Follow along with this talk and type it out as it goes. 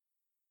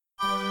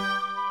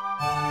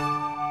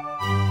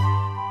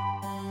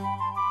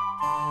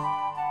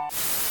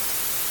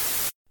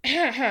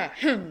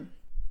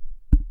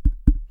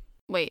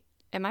Wait,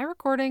 am I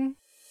recording?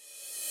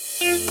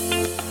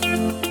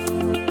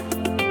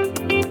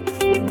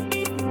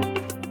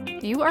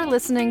 You are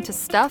listening to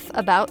Stuff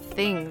About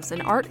Things,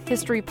 an art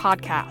history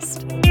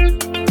podcast.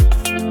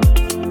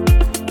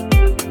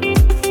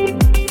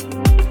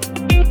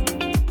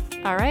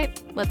 All right,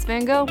 let's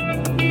Van Gogh.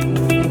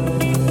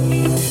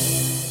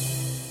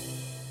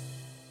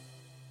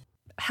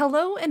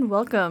 Hello and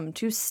welcome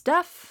to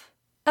Stuff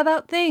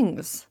About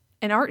Things,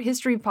 an art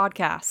history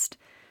podcast.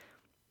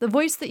 The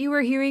voice that you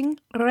are hearing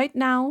right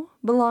now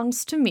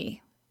belongs to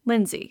me,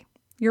 Lindsay,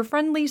 your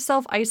friendly,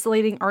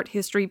 self-isolating art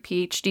history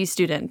PhD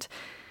student.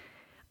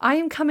 I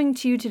am coming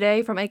to you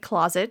today from a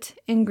closet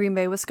in Green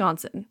Bay,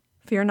 Wisconsin.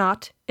 Fear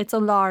not, it's a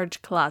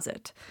large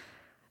closet.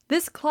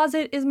 This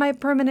closet is my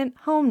permanent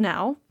home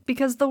now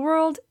because the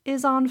world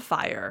is on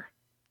fire.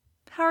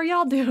 How are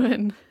y'all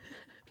doing?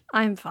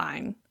 I'm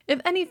fine.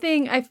 If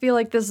anything, I feel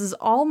like this is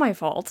all my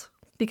fault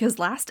because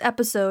last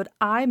episode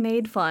I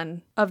made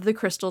fun of the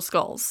crystal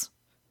skulls.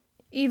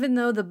 Even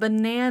though the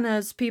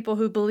bananas people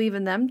who believe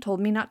in them told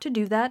me not to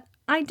do that,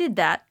 I did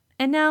that,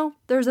 and now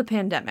there's a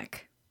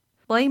pandemic.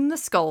 Blame the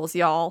skulls,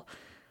 y'all.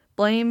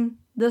 Blame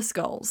the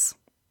skulls.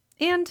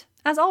 And,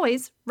 as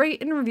always,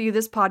 rate and review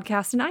this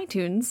podcast in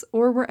iTunes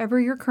or wherever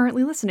you're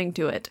currently listening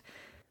to it.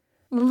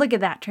 Look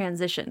at that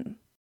transition.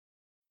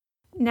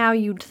 Now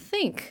you'd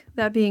think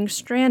that being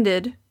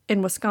stranded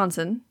in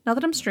Wisconsin, now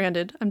that I'm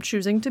stranded, I'm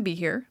choosing to be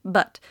here,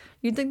 but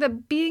you'd think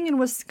that being in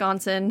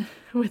Wisconsin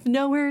with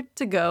nowhere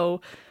to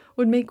go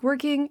would make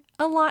working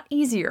a lot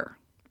easier.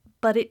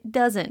 But it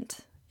doesn't.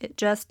 It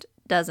just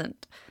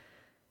doesn't.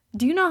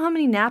 Do you know how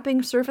many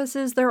napping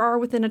surfaces there are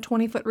within a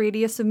 20-foot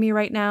radius of me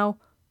right now?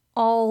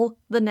 All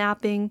the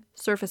napping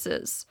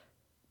surfaces.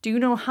 Do you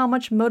know how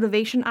much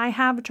motivation I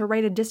have to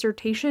write a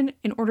dissertation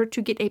in order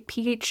to get a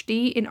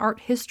PhD in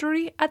art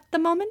history at the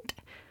moment?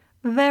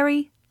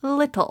 Very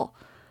little.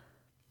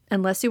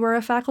 Unless you are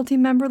a faculty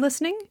member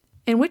listening,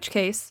 in which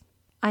case,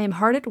 I am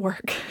hard at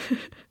work.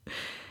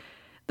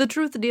 The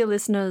truth, dear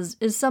listeners,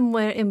 is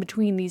somewhere in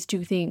between these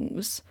two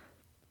things.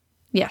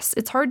 Yes,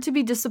 it's hard to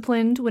be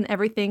disciplined when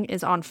everything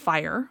is on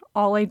fire.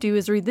 All I do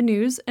is read the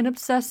news and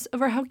obsess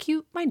over how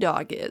cute my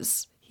dog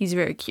is. He's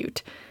very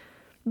cute.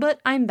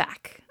 But I'm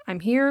back. I'm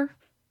here.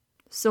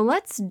 So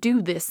let's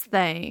do this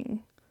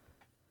thing.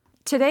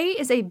 Today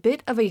is a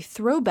bit of a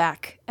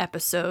throwback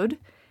episode.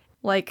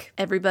 Like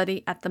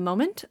everybody at the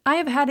moment, I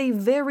have had a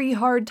very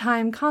hard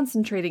time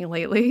concentrating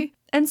lately.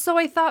 And so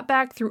I thought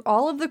back through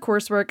all of the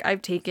coursework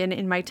I've taken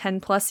in my 10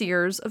 plus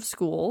years of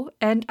school,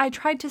 and I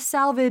tried to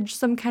salvage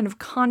some kind of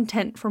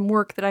content from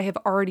work that I have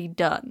already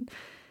done.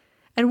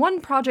 And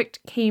one project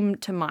came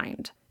to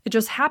mind. It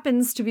just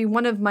happens to be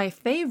one of my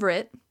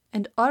favorite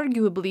and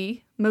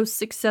arguably most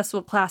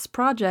successful class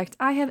projects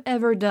I have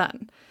ever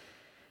done.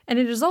 And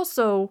it is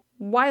also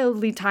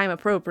wildly time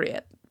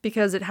appropriate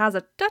because it has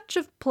a touch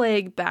of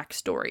plague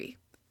backstory.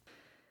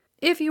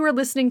 If you are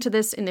listening to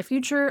this in the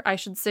future, I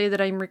should say that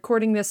I'm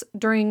recording this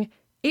during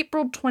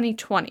April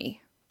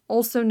 2020,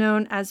 also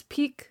known as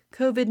peak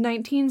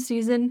COVID-19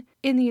 season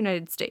in the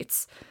United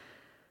States.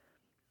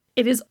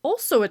 It is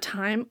also a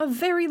time of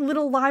very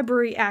little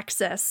library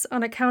access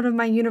on account of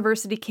my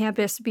university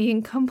campus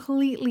being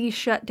completely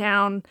shut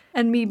down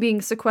and me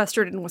being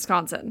sequestered in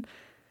Wisconsin.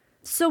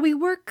 So we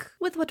work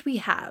with what we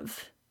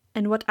have.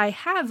 And what I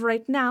have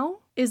right now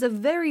is a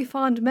very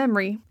fond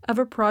memory of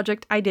a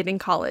project I did in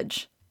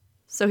college.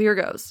 So here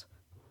goes.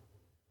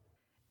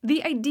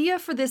 The idea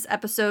for this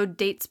episode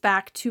dates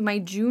back to my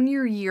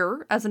junior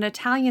year as an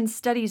Italian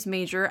studies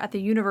major at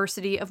the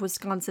University of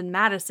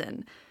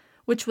Wisconsin-Madison,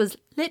 which was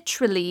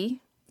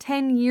literally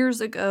 10 years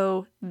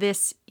ago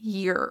this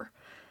year.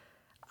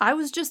 I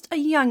was just a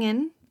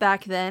youngin'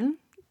 back then,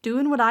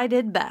 doing what I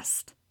did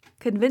best,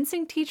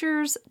 convincing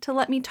teachers to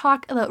let me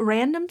talk about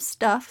random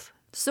stuff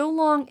so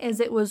long as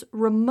it was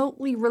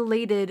remotely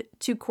related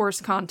to course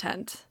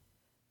content.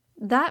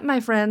 That, my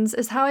friends,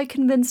 is how I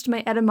convinced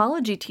my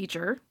etymology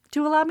teacher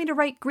to allow me to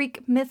write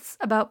Greek myths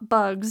about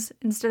bugs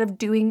instead of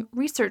doing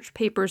research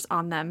papers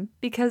on them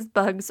because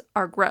bugs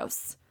are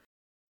gross.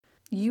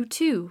 You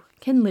too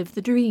can live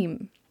the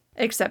dream.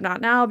 Except not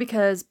now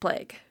because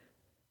plague.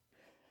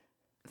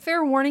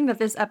 Fair warning that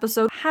this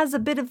episode has a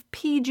bit of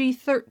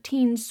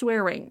PG-13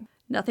 swearing.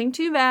 Nothing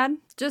too bad,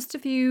 just a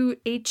few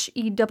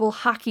HE double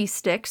hockey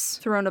sticks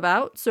thrown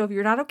about, so if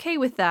you're not okay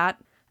with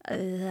that,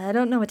 I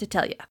don't know what to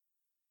tell you.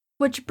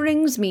 Which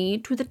brings me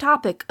to the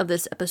topic of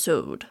this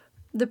episode.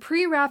 The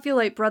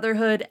Pre-Raphaelite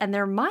Brotherhood and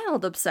their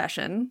mild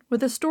obsession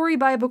with a story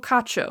by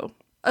Boccaccio.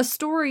 A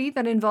story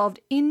that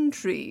involved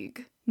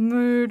intrigue,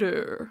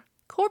 murder,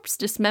 corpse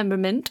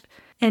dismemberment,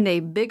 and a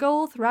big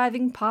ol'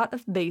 thriving pot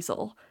of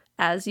basil,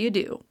 as you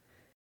do.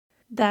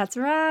 That's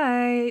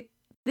right.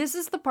 This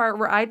is the part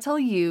where I tell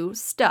you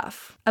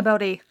stuff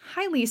about a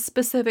highly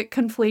specific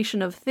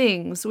conflation of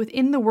things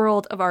within the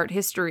world of art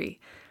history.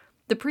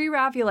 The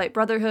Pre-Raphaelite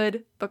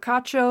Brotherhood,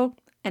 Boccaccio,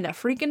 and a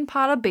freaking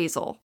pot of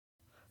basil.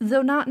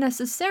 Though not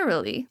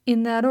necessarily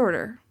in that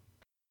order.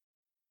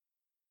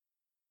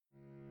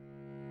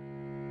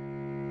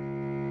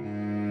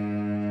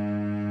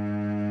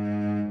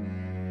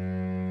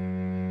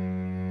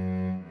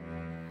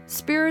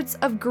 Spirits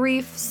of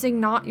grief, sing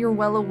not your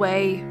well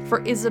away,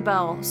 for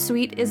Isabel,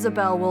 sweet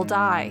Isabel, will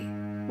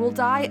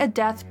die a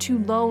death too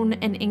lone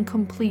and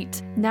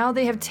incomplete. Now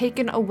they have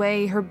taken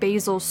away her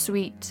basil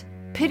sweet.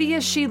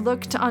 Piteous she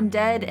looked on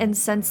dead and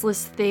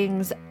senseless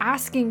things,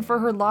 asking for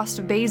her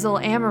lost basil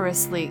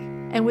amorously,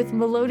 and with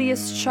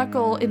melodious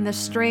chuckle in the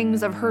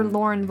strings of her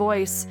lorn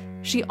voice,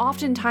 she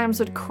oftentimes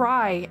would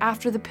cry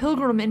after the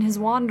pilgrim in his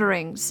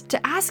wanderings,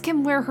 to ask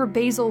him where her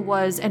basil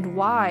was and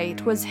why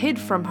 'twas hid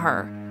from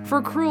her. For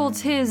cruel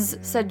 'tis,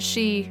 said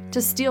she,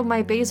 to steal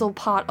my basil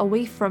pot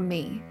away from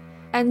me.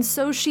 And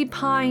so she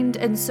pined,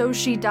 and so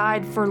she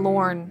died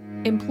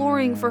forlorn,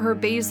 imploring for her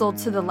basil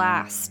to the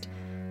last.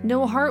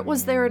 No heart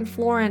was there in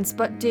Florence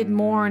but did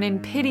mourn in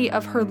pity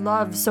of her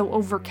love so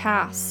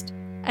overcast.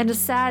 And a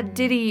sad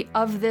ditty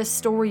of this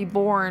story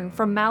borne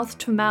from mouth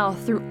to mouth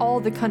through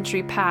all the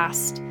country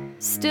past.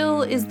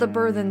 Still is the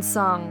burthen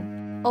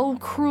sung, O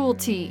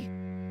cruelty,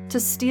 to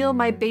steal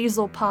my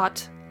basil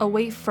pot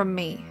away from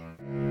me.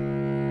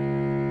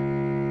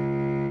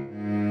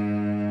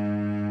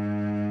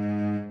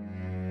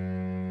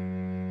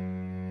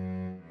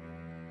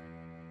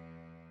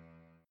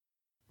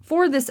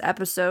 For this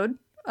episode,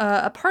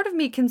 a part of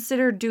me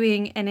considered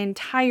doing an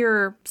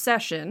entire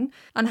session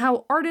on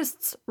how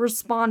artists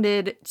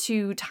responded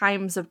to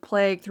times of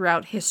plague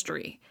throughout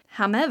history.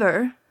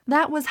 However,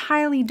 that was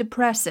highly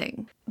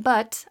depressing,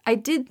 but I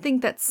did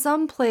think that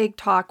some plague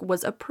talk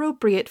was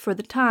appropriate for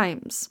the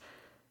times.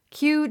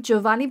 Cue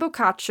Giovanni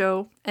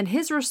Boccaccio and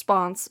his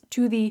response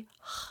to the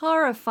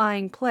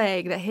horrifying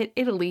plague that hit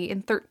Italy in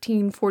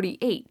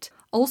 1348,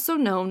 also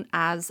known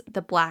as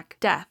the Black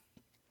Death.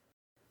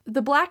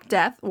 The Black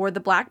Death, or the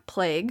Black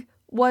Plague,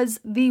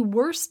 was the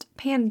worst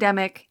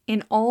pandemic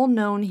in all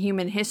known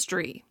human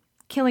history,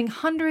 killing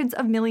hundreds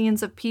of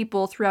millions of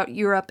people throughout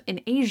Europe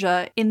and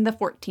Asia in the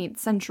 14th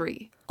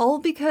century. All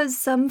because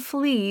some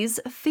fleas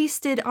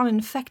feasted on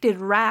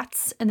infected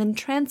rats and then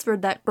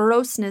transferred that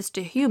grossness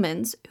to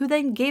humans, who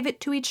then gave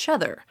it to each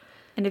other.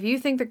 And if you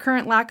think the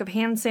current lack of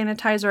hand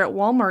sanitizer at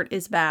Walmart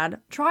is bad,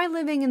 try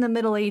living in the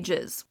Middle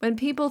Ages, when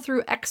people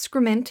threw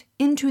excrement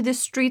into the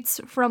streets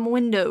from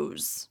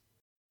windows.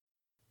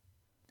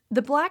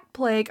 The Black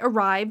Plague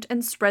arrived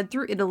and spread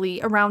through Italy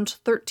around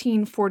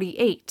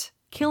 1348,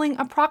 killing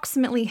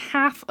approximately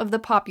half of the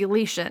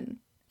population,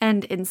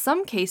 and in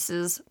some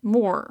cases,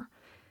 more.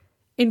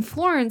 In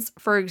Florence,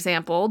 for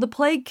example, the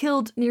plague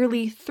killed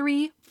nearly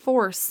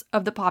 3/4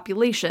 of the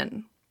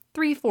population.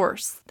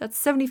 3/4. That's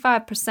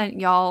 75%,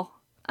 y'all.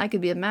 I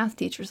could be a math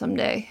teacher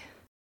someday.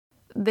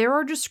 There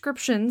are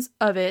descriptions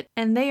of it,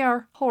 and they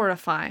are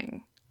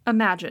horrifying.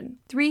 Imagine,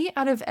 3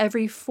 out of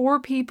every 4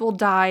 people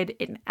died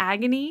in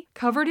agony,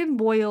 covered in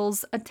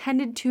boils,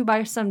 attended to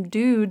by some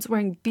dudes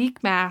wearing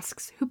beak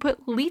masks who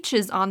put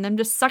leeches on them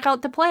to suck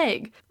out the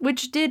plague,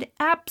 which did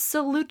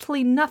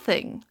absolutely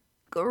nothing.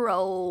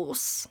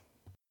 Gross.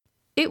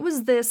 It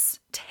was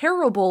this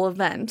terrible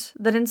event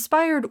that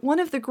inspired one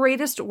of the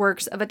greatest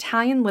works of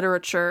Italian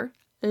literature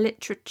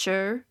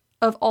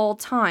of all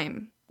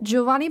time,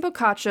 Giovanni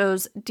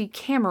Boccaccio's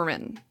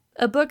Decameron,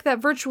 a book that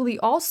virtually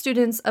all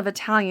students of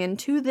Italian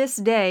to this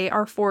day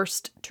are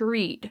forced to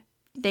read.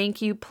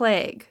 Thank you,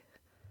 plague.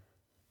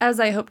 As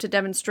I hope to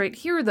demonstrate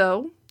here,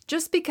 though,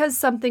 just because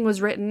something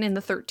was written in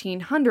the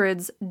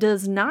 1300s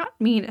does not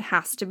mean it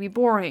has to be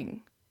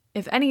boring.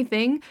 If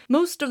anything,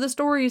 most of the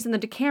stories in the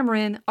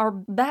Decameron are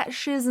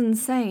batshit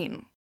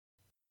insane.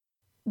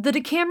 The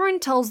Decameron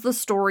tells the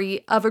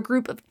story of a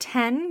group of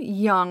 10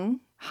 young,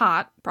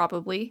 hot,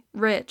 probably,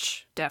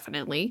 rich,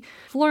 definitely,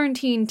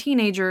 Florentine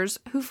teenagers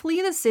who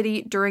flee the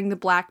city during the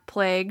Black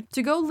Plague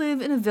to go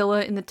live in a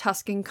villa in the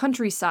Tuscan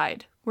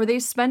countryside, where they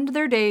spend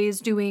their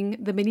days doing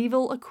the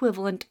medieval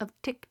equivalent of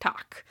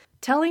TikTok,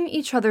 telling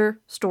each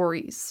other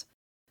stories.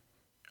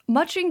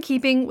 Much in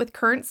keeping with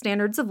current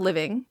standards of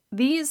living,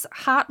 these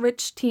hot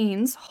rich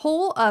teens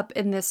hole up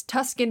in this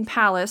Tuscan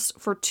palace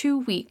for 2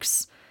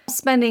 weeks,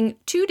 spending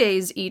 2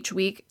 days each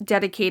week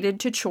dedicated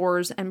to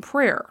chores and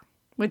prayer,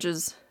 which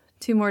is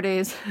 2 more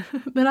days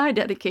than I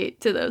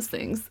dedicate to those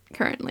things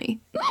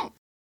currently.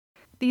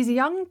 These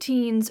young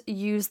teens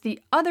use the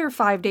other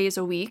 5 days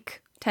a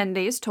week, 10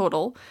 days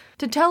total,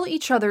 to tell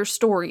each other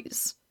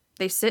stories.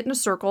 They sit in a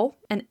circle,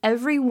 and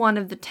every one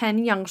of the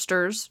 10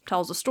 youngsters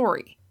tells a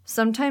story,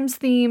 sometimes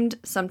themed,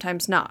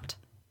 sometimes not.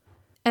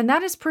 And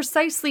that is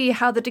precisely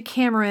how the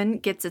Decameron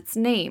gets its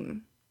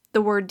name.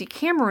 The word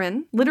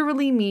Decameron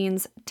literally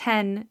means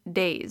 10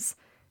 days.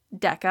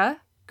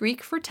 Deca,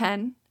 Greek for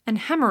 10, and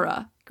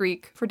hemera,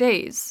 Greek for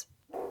days.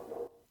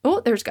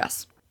 Oh, there's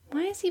Gus.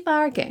 Why is he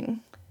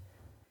barking?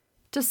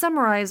 To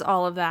summarize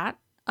all of that,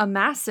 a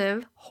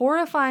massive,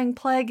 horrifying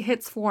plague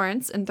hits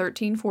Florence in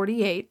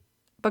 1348.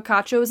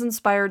 Boccaccio is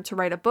inspired to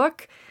write a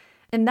book,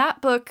 and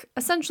that book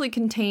essentially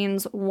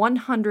contains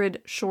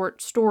 100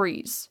 short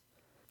stories.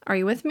 Are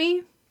you with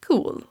me?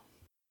 Cool.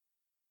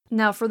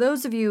 Now, for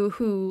those of you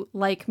who,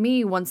 like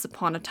me once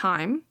upon a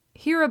time,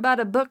 hear about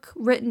a book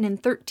written in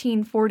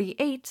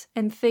 1348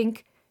 and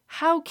think,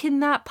 how can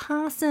that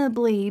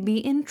possibly be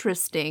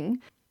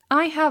interesting?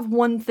 I have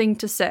one thing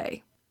to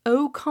say.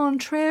 Au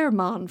contraire,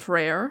 mon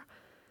frère.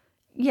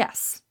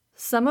 Yes,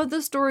 some of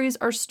the stories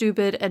are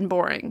stupid and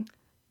boring,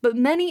 but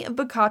many of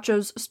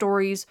Boccaccio's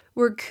stories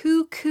were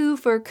cuckoo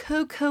for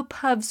Cocoa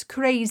Puffs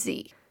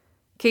crazy.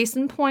 Case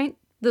in point,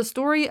 the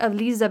story of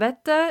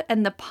Lisabetta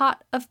and the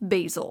pot of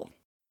basil.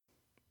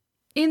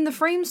 In the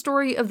frame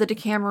story of the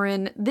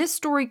Decameron, this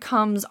story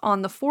comes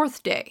on the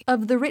 4th day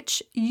of the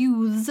rich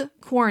youth's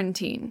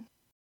quarantine.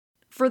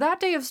 For that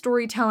day of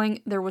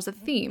storytelling, there was a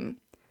theme: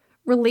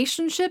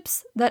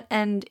 relationships that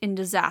end in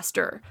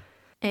disaster,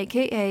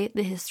 aka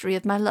the history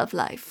of my love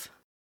life.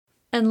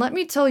 And let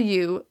me tell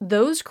you,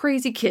 those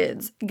crazy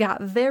kids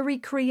got very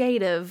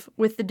creative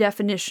with the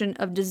definition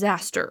of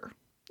disaster.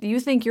 Do you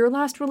think your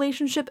last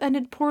relationship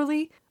ended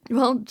poorly?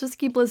 Well, just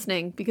keep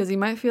listening, because you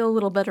might feel a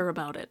little better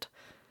about it.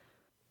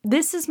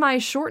 This is my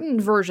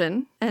shortened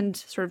version, and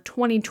sort of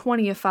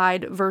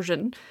 2020ified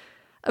version,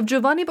 of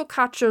Giovanni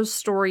Boccaccio's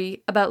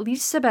story about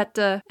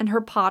Lisabetta and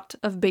her pot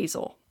of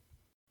basil.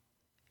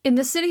 In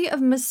the city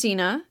of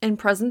Messina, in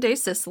present-day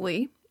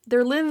Sicily,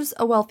 there lives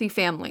a wealthy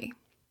family.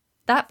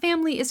 That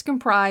family is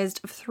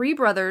comprised of 3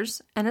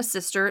 brothers and a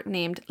sister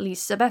named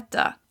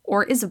Lisabetta,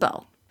 or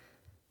Isabel.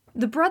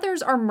 The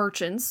brothers are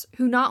merchants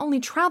who not only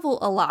travel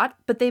a lot,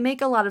 but they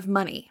make a lot of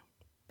money.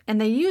 And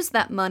they use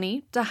that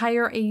money to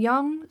hire a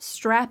young,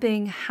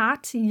 strapping,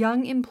 hot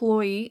young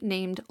employee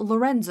named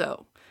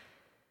Lorenzo.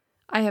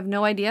 I have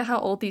no idea how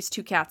old these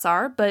 2 cats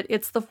are, but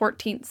it's the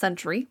 14th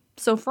century.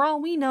 So for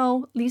all we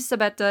know,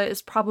 Lisabetta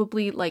is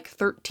probably like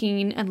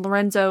 13 and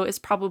Lorenzo is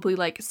probably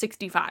like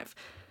 65.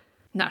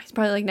 No, he's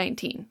probably like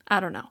 19. I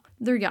don't know.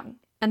 They're young,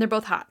 and they're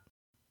both hot.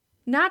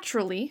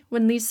 Naturally,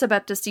 when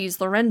Lisabetta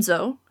sees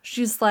Lorenzo,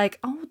 she's like,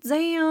 oh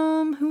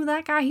damn, who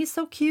that guy? He's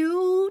so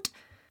cute.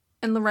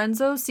 And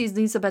Lorenzo sees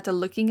Lisabetta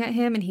looking at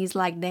him, and he's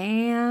like,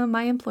 damn,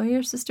 my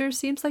employer's sister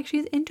seems like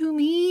she's into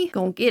me.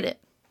 Gonna get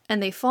it.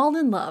 And they fall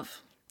in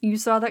love. You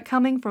saw that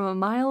coming from a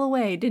mile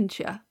away, didn't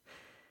ya?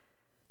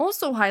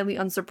 Also highly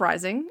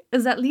unsurprising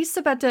is that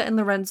Lisabetta and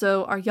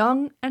Lorenzo are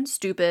young and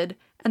stupid,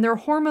 and their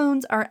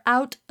hormones are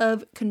out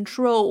of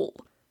control.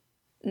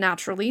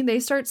 Naturally, they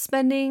start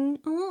spending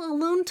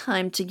alone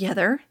time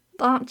together,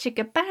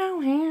 chicka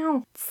bow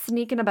how,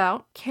 sneaking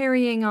about,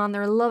 carrying on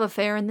their love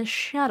affair in the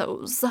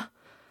shadows.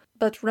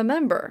 But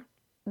remember,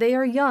 they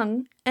are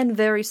young and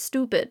very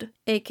stupid,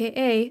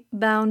 aka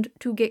bound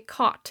to get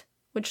caught,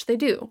 which they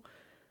do.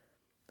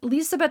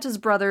 Lisabetta's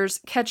brothers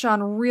catch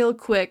on real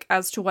quick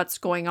as to what's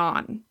going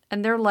on,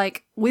 and they're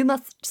like, we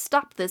must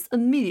stop this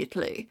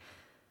immediately.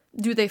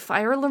 Do they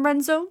fire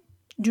Lorenzo?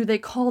 Do they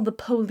call the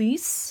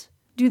police?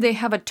 Do they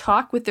have a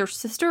talk with their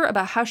sister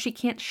about how she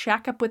can't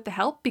shack up with the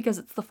help because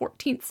it's the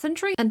 14th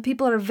century and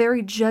people are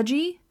very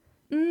judgy?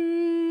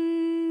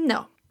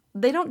 No,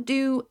 they don't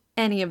do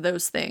any of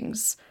those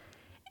things.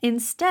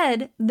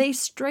 Instead, they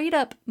straight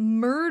up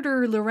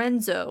murder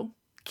Lorenzo,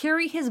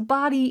 carry his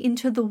body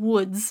into the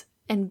woods,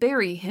 and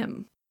bury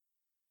him.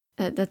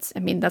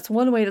 That's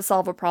one way to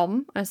solve a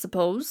problem, I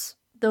suppose.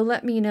 Though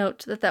let me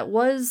note that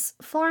was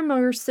far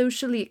more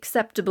socially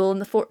acceptable in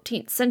the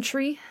 14th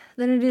century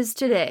than it is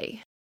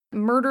today.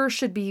 Murder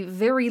should be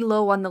very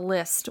low on the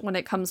list when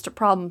it comes to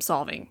problem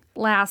solving.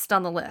 Last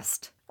on the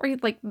list. Or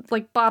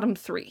like bottom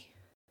 3.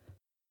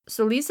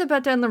 So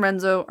Lisabetta and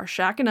Lorenzo are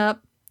shacking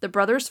up, the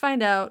brothers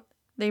find out,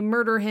 they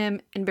murder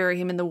him and bury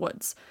him in the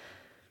woods.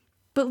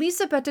 But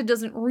Lisabetta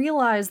doesn't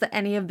realize that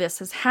any of this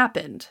has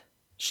happened.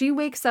 She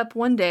wakes up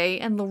one day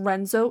and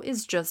Lorenzo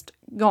is just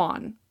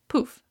gone.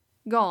 Poof.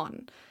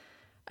 Gone.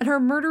 And her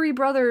murdery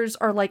brothers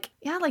are like,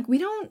 we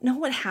don't know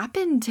what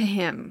happened to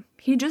him.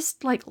 He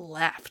just,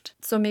 left.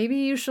 So maybe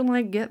you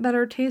should, get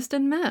better taste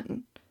in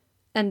men.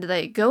 And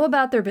they go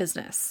about their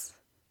business.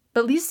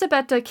 But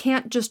Lisabetta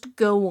can't just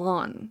go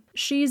on.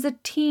 She's a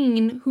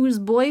teen whose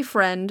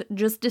boyfriend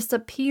just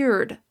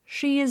disappeared.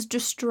 She is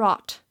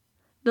distraught.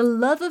 The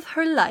love of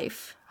her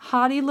life,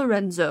 haughty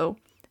Lorenzo,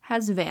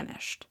 has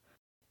vanished.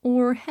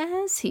 Or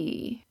has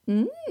he?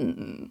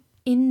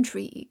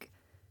 Intrigue.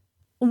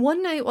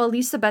 One night while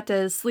Lisabetta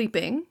is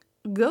sleeping,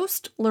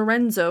 Ghost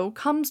Lorenzo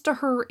comes to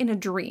her in a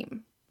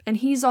dream. And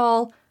he's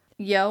all,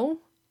 yo,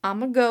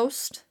 I'm a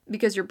ghost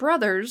because your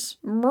brothers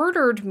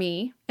murdered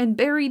me and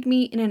buried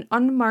me in an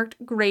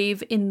unmarked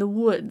grave in the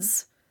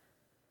woods.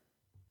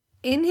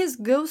 In his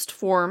ghost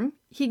form,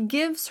 he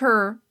gives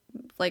her,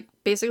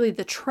 basically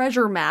the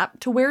treasure map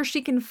to where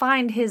she can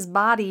find his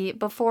body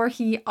before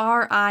he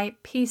R.I.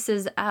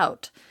 pieces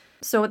out.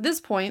 So at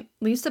this point,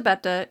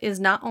 Lisabetta is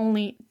not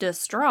only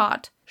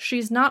distraught,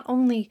 she's not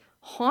only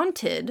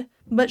haunted,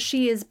 but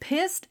she is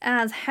pissed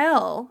as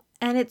hell,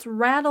 and it's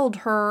rattled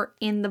her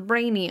in the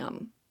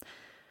brainium.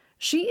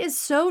 She is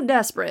so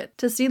desperate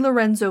to see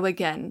Lorenzo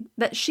again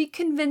that she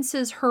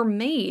convinces her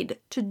maid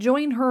to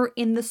join her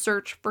in the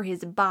search for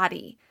his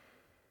body.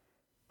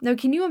 Now,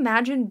 can you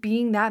imagine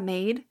being that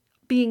maid?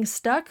 Being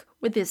stuck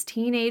with this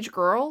teenage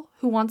girl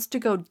who wants to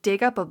go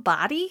dig up a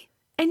body?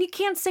 And you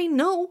can't say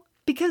no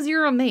because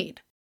you're a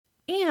maid.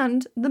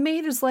 And the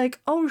maid is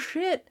like, oh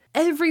shit,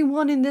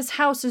 everyone in this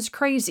house is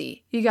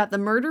crazy. You got the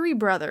murdery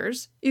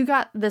brothers, you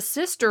got the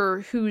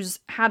sister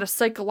who's had a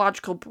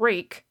psychological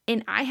break,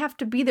 and I have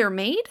to be their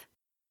maid?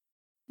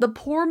 The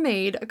poor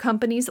maid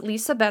accompanies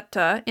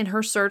Lisabetta in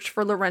her search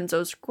for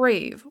Lorenzo's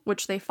grave,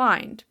 which they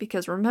find,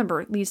 because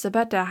remember,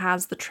 Lisabetta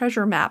has the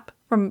treasure map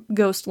from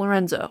Ghost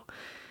Lorenzo.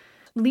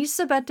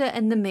 Lisabetta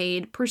and the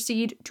maid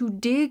proceed to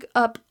dig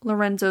up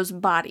Lorenzo's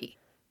body.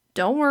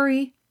 Don't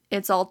worry,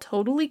 it's all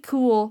totally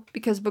cool,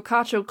 because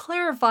Boccaccio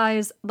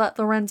clarifies that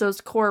Lorenzo's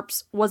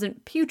corpse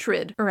wasn't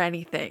putrid or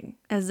anything,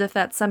 as if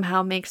that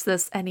somehow makes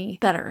this any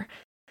better.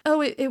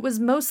 Oh, it was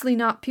mostly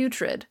not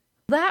putrid.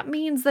 That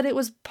means that it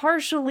was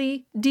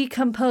partially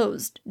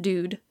decomposed,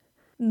 dude.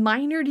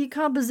 Minor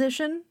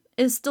decomposition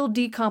is still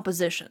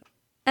decomposition.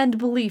 And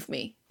believe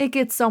me, it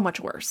gets so much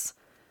worse.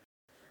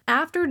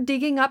 After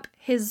digging up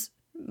his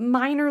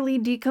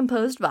minorly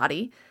decomposed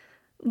body,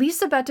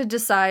 Lisabetta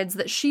decides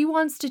that she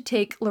wants to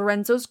take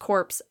Lorenzo's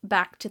corpse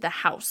back to the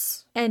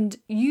house. And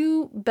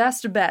you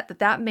best bet that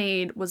that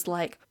maid was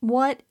like,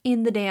 what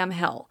in the damn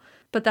hell?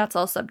 But that's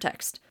all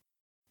subtext.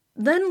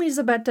 Then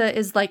Lisabetta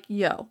is like,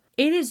 yo,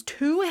 it is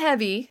too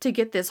heavy to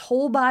get this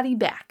whole body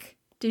back.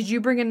 Did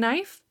you bring a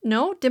knife?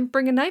 No, didn't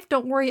bring a knife?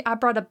 Don't worry, I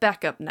brought a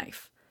backup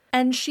knife.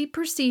 And she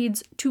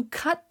proceeds to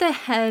cut the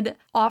head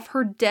off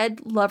her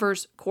dead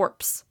lover's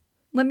corpse.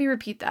 Let me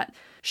repeat that.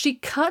 She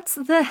cuts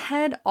the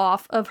head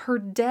off of her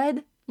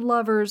dead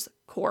lover's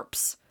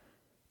corpse.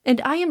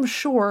 And I am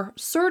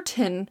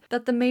certain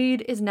that the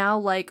maid is now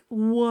like,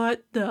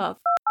 what the f***?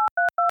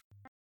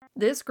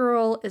 This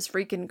girl is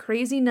freaking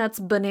crazy nuts,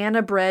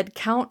 banana bread,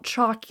 Count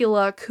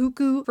Chocula,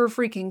 cuckoo for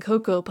freaking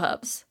Cocoa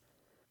Puffs.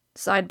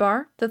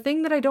 Sidebar, the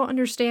thing that I don't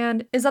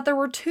understand is that there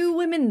were 2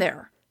 women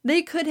there.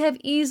 They could have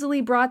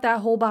easily brought that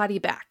whole body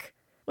back.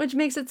 Which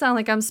makes it sound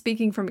like I'm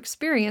speaking from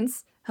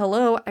experience.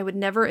 Hello, I would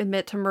never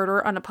admit to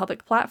murder on a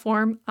public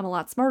platform. I'm a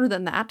lot smarter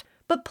than that.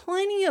 But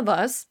plenty of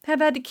us have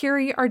had to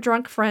carry our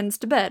drunk friends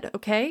to bed,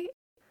 okay?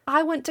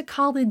 I went to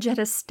college at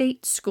a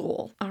state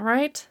school,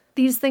 alright?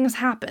 These things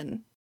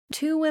happen.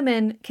 2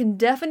 women can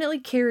definitely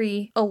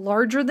carry a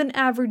larger than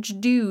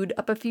average dude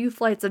up a few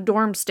flights of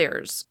dorm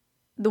stairs.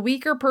 The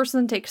weaker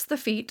person takes the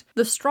feet,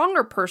 the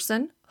stronger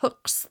person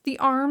hooks the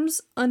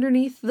arms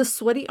underneath the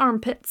sweaty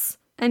armpits,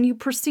 and you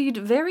proceed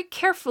very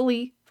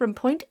carefully from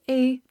point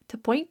A to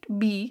point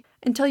B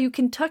until you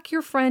can tuck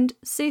your friend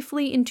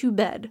safely into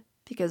bed,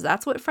 because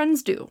that's what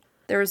friends do.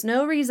 There is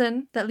no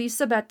reason that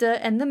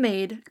Lisabetta and the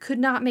maid could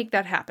not make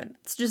that happen.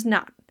 It's just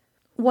not.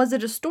 Was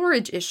it a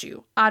storage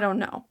issue? I don't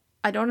know.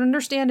 I don't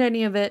understand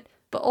any of it,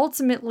 but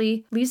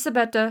ultimately,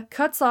 Lisabetta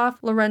cuts off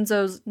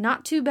Lorenzo's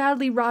not too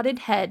badly rotted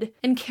head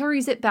and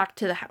carries it back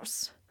to the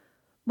house.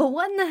 But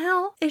what in the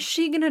hell is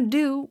she gonna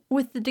do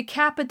with the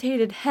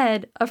decapitated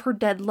head of her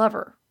dead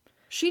lover?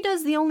 She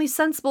does the only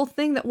sensible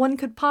thing that one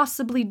could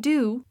possibly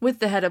do with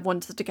the head of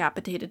one's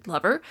decapitated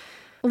lover.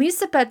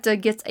 Lisabetta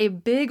gets a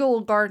big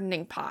old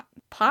gardening pot,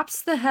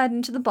 pops the head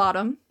into the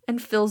bottom,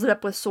 and fills it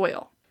up with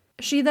soil.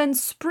 She then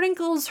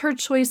sprinkles her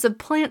choice of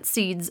plant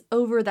seeds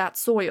over that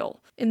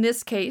soil, in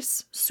this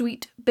case,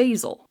 sweet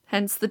basil,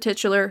 hence the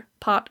titular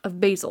pot of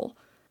basil.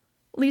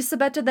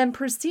 Lisabetta then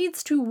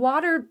proceeds to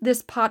water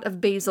this pot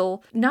of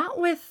basil, not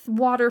with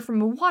water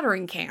from a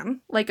watering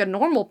can, like a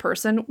normal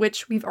person,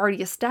 which we've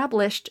already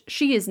established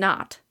she is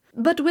not,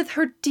 but with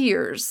her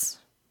tears.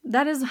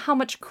 That is how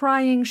much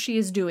crying she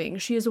is doing.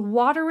 She is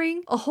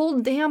watering a whole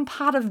damn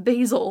pot of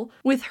basil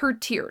with her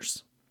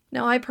tears.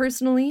 Now, I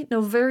personally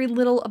know very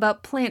little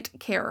about plant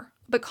care,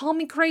 but call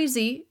me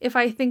crazy if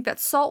I think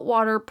that salt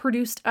water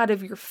produced out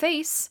of your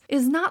face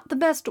is not the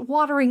best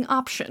watering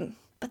option,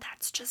 but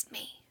that's just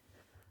me.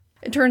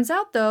 It turns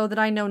out, though, that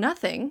I know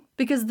nothing,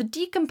 because the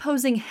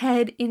decomposing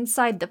head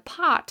inside the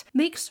pot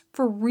makes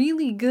for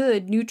really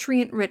good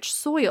nutrient-rich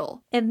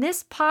soil, and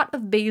this pot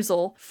of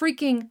basil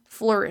freaking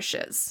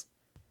flourishes.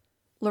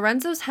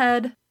 Lorenzo's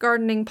head,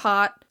 gardening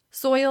pot,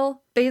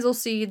 soil, basil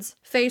seeds,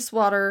 face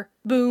water,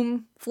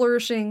 boom,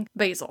 flourishing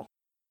basil.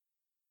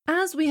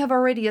 As we have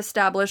already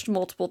established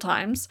multiple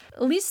times,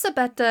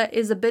 Lisabetta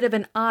is a bit of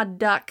an odd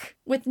duck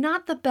with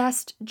not the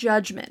best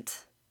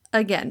judgment.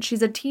 Again,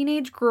 she's a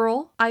teenage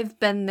girl. I've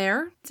been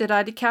there. Did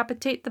I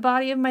decapitate the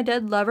body of my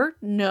dead lover?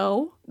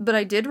 No. But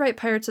I did write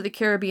Pirates of the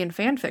Caribbean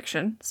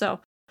fanfiction,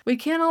 so we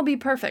can't all be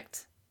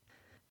perfect.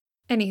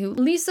 Anywho,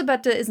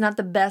 Lisabetta is not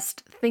the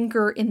best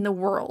thinker in the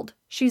world.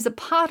 She's a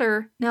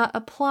potter, not a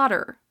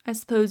plotter, I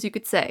suppose you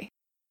could say.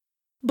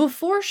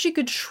 Before she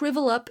could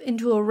shrivel up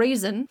into a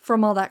raisin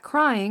from all that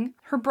crying,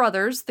 her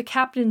brothers, the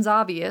Captains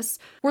Obvious,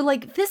 were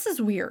like, this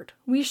is weird.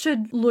 We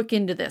should look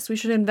into this. We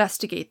should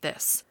investigate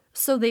this.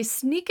 So they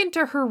sneak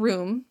into her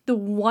room, the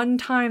one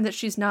time that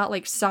she's not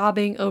like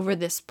sobbing over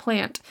this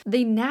plant.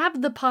 They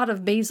nab the pot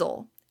of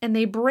basil, and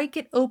they break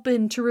it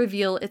open to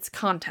reveal its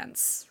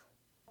contents.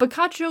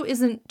 Boccaccio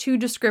isn't too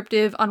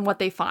descriptive on what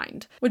they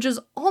find, which is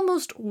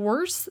almost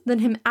worse than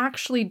him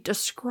actually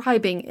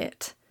describing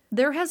it.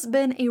 There has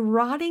been a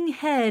rotting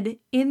head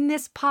in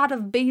this pot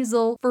of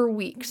basil for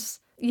weeks.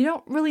 you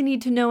don't really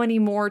need to know any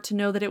more to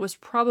know that it was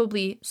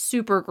probably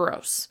super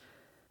gross.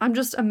 I'm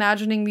just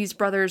imagining these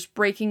brothers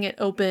breaking it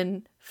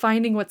open,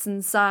 finding what's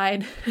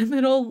inside, and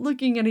then all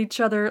looking at each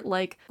other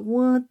like,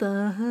 what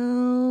the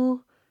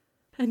hell?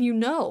 And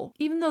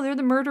even though they're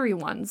the murdery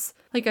ones,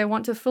 like I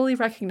want to fully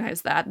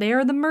recognize that, they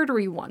are the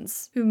murdery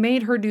ones who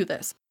made her do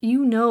this.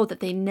 You know that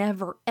they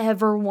never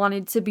ever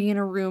wanted to be in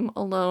a room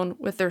alone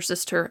with their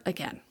sister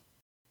again.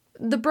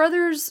 The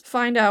brothers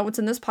find out what's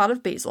in this pot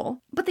of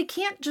basil, but they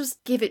can't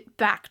just give it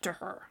back to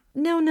her.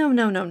 No.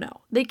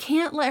 They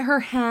can't let her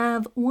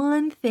have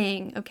one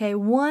thing, okay?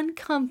 One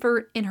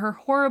comfort in her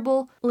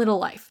horrible little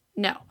life.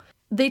 No.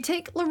 They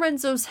take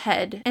Lorenzo's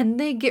head and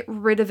they get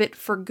rid of it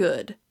for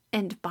good.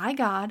 And by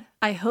God,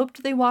 I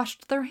hoped they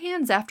washed their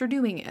hands after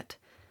doing it.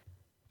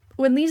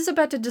 When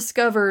Lisabetta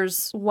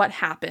discovers what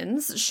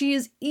happens, she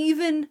is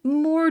even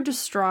more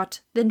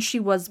distraught than she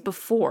was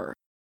before.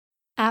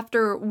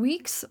 After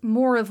weeks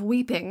more of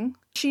weeping,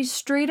 she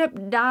straight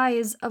up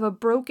dies of a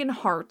broken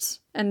heart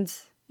and,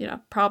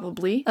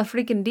 probably a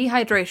freaking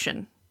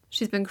dehydration.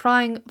 She's been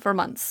crying for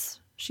months.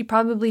 She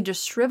probably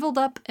just shriveled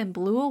up and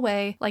blew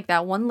away like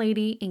that one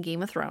lady in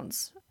Game of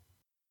Thrones.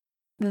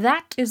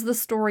 That is the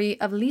story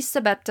of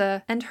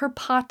Lisabetta and her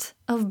pot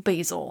of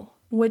basil,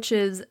 which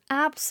is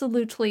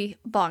absolutely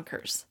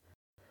bonkers.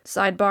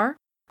 Sidebar,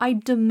 I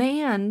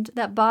demand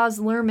that Baz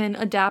Luhrmann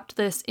adapt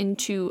this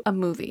into a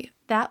movie.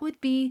 That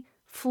would be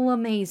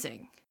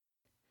flamazing.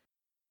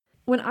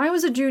 When I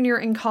was a junior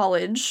in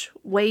college,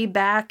 way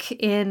back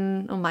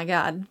in,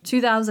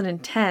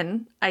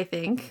 2010, I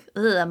think.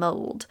 I'm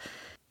old.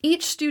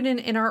 Each student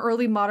in our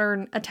early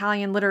modern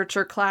Italian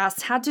literature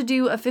class had to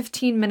do a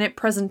 15-minute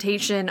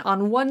presentation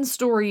on one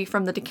story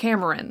from the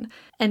Decameron,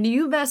 and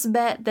you best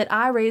bet that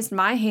I raised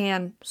my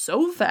hand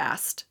so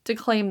fast to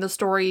claim the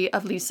story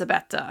of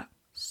Lisabetta.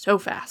 So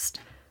fast.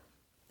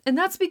 And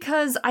that's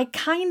because I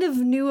kind of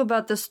knew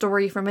about the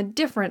story from a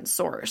different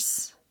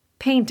source.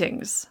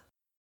 Paintings.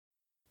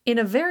 In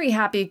a very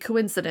happy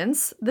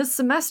coincidence, this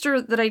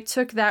semester that I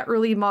took that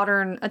early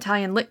modern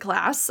Italian lit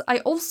class, I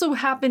also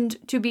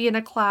happened to be in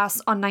a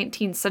class on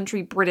 19th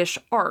century British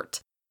art.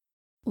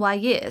 Why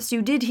yes,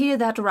 you did hear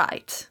that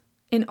right.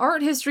 An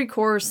art history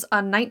course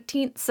on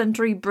 19th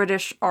century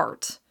British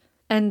art.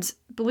 And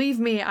believe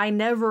me, I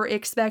never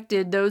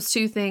expected those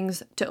two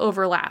things to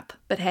overlap.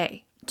 But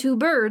hey, two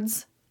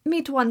birds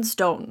meet one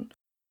stone.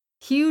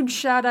 Huge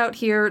shout out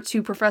here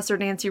to Professor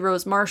Nancy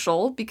Rose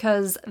Marshall,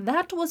 because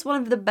that was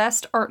one of the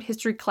best art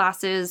history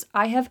classes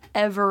I have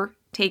ever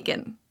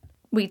taken.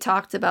 We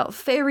talked about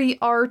fairy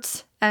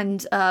art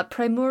and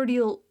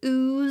primordial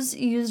ooze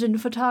used in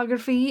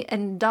photography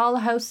and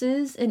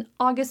dollhouses in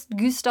August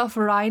Gustav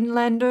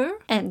Rhinelander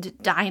and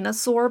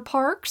dinosaur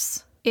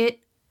parks. It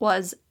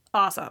was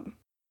awesome.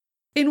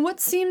 In what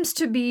seems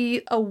to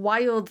be a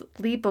wild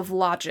leap of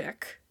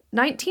logic,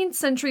 19th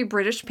century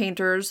British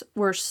painters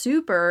were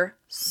super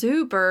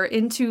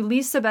into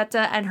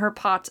Lisabetta and her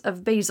pot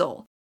of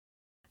basil.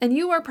 And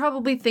you are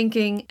probably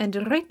thinking, and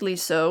rightly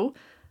so,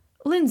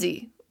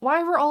 Lindsay,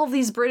 why were all of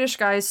these British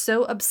guys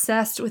so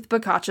obsessed with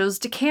Boccaccio's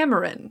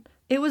Decameron?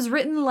 It was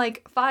written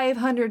like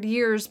 500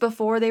 years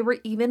before they were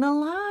even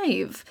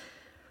alive.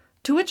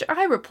 To which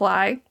I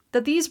reply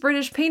that these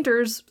British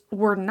painters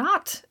were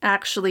not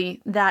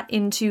actually that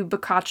into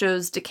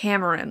Boccaccio's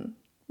Decameron.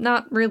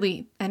 Not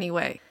really,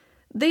 anyway.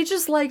 They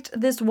just liked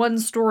this one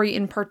story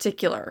in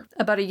particular,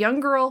 about a young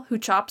girl who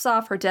chops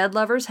off her dead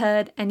lover's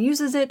head and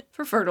uses it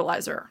for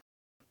fertilizer.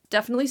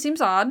 Definitely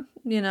seems odd,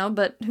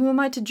 but who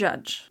am I to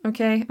judge,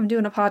 okay? I'm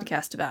doing a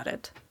podcast about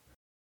it.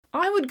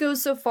 I would go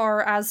so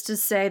far as to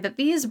say that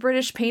these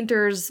British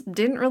painters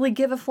didn't really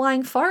give a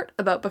flying fart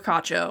about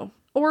Boccaccio.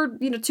 Or,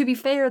 to be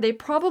fair, they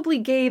probably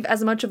gave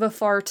as much of a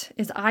fart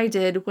as I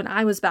did when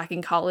I was back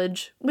in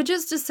college, which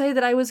is to say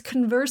that I was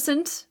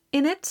conversant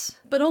in it,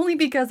 but only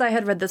because I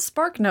had read the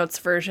SparkNotes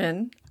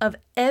version of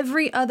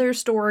every other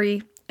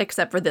story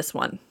except for this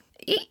one.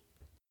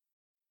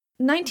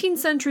 19th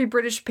century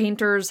British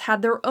painters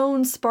had their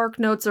own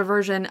SparkNotes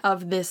version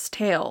of this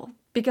tale,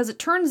 because it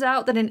turns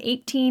out that in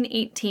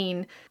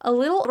 1818, a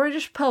little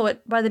British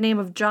poet by the name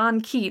of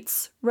John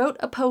Keats wrote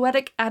a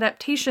poetic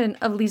adaptation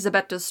of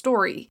Lisabetta's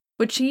story,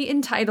 which he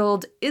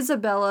entitled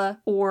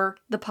Isabella or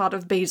The Pot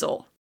of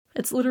Basil.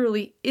 It's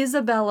literally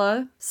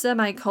Isabella,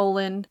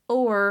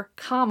 or,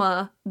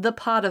 The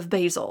Pot of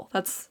Basil.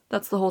 That's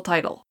the whole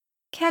title.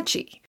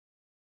 Catchy.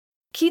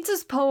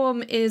 Keats's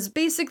poem is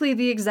basically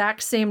the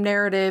exact same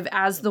narrative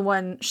as the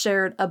one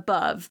shared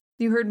above.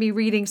 You heard me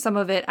reading some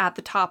of it at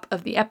the top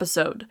of the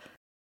episode.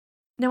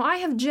 Now, I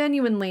have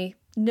genuinely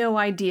no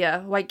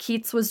idea why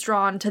Keats was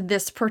drawn to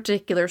this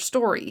particular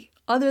story,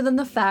 other than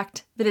the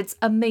fact that it's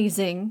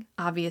amazing,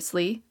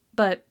 obviously,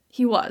 but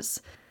he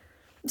was.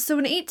 So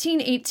in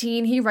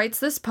 1818, he writes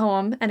this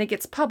poem, and it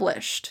gets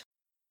published.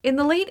 In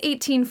the late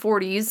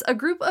 1840s, a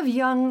group of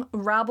young,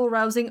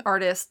 rabble-rousing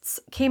artists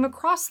came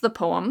across the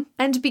poem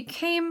and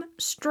became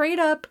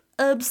straight-up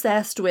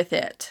obsessed with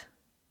it.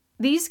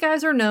 These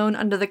guys are known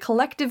under the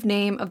collective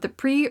name of the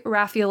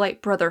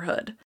Pre-Raphaelite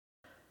Brotherhood.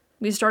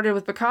 We started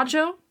with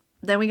Boccaccio,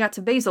 then we got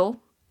to Basil,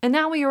 And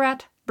now we are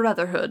at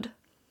Brotherhood.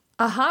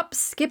 A hop,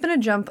 skip, and a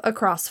jump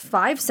across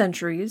 5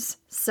 centuries,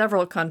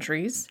 several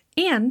countries,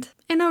 and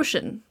an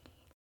ocean.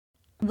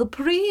 The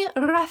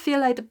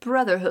Pre-Raphaelite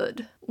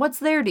Brotherhood. What's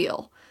their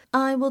deal?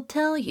 I will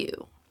tell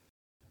you.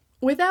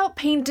 Without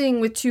painting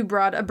with too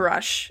broad a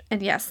brush,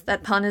 and yes,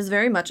 that pun is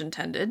very much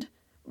intended,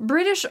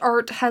 British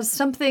art has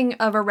something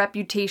of a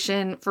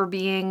reputation for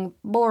being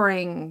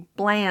boring,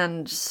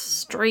 bland,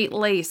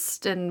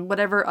 straight-laced, and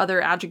whatever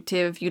other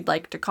adjective you'd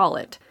like to call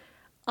it.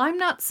 I'm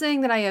not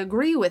saying that I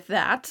agree with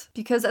that,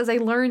 because as I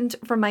learned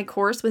from my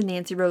course with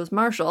Nancy Rose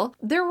Marshall,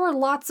 there were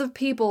lots of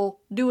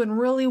people doing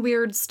really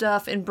weird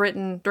stuff in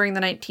Britain during the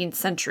 19th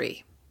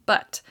century.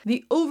 But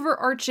the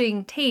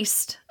overarching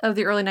taste of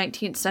the early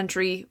 19th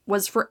century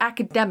was for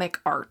academic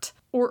art,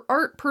 or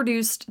art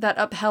produced that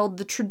upheld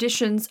the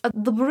traditions of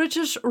the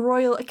British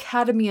Royal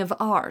Academy of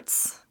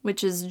Arts,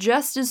 which is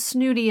just as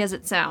snooty as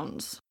it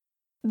sounds.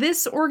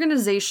 This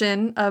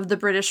organization of the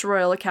British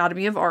Royal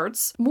Academy of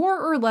Arts more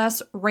or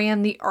less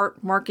ran the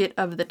art market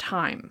of the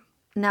time.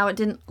 Now, it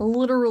didn't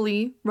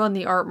literally run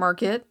the art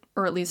market,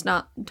 or at least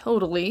not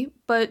totally,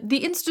 but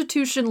the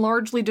institution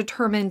largely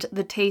determined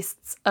the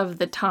tastes of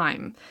the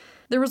time.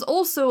 There was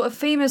also a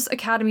famous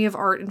Academy of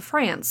Art in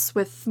France,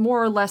 with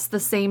more or less the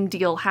same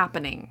deal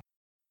happening.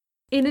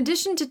 In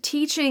addition to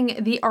teaching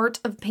the art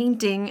of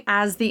painting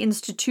as the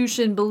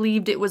institution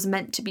believed it was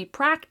meant to be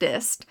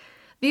practiced,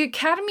 the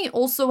Academy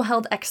also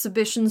held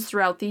exhibitions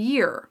throughout the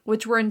year,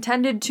 which were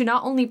intended to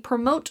not only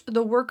promote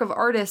the work of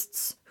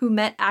artists who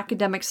met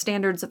academic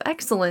standards of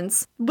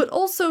excellence, but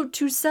also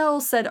to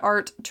sell said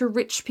art to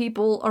rich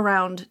people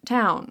around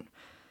town.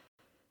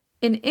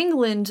 In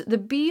England, the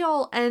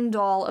be-all,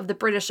 end-all of the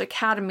British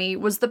Academy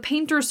was the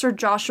painter Sir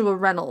Joshua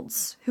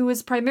Reynolds, who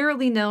is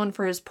primarily known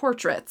for his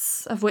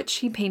portraits, of which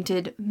he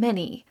painted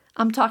many.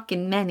 I'm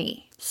talking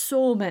many.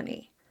 So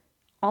many.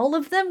 All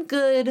of them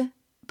good,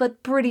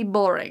 but pretty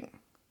boring.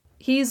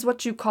 He's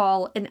what you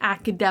call an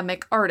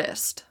academic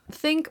artist.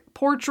 Think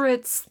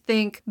portraits,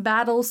 think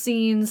battle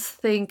scenes,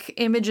 think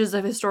images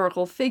of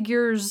historical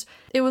figures.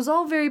 It was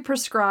all very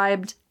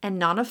prescribed and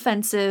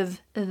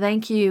non-offensive.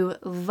 Thank you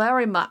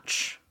very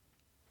much.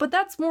 But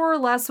that's more or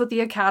less what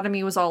the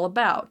Academy was all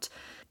about.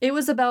 It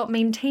was about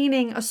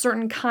maintaining a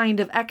certain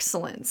kind of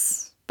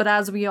excellence. But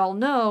as we all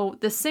know,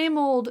 the same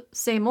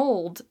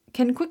old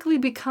can quickly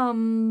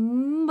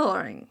become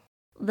boring.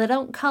 They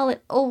don't call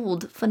it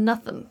old for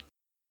nothing.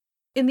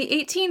 In the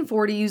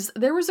 1840s,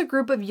 there was a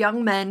group of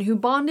young men who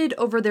bonded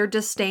over their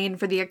disdain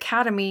for the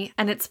Academy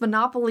and its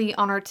monopoly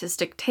on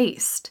artistic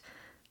taste.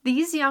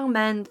 These young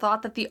men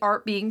thought that the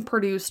art being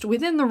produced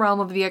within the realm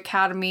of the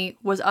Academy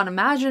was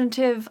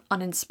unimaginative,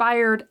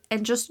 uninspired,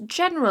 and just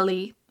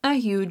generally a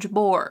huge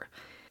bore.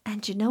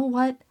 And you know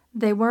what?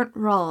 They weren't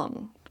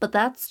wrong. But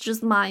that's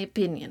just my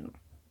opinion.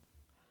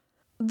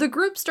 The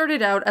group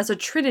started out as a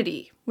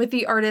trinity, with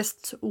the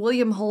artists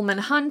William Holman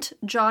Hunt,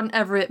 John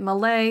Everett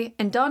Millais,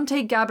 and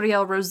Dante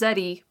Gabriel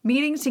Rossetti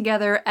meeting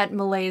together at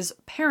Millet's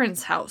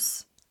parents'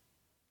 house.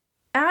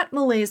 At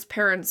Millet's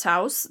parents'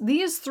 house,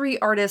 these 3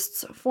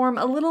 artists form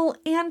a little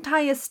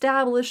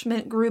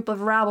anti-establishment group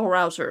of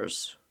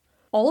rabble-rousers.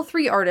 All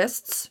 3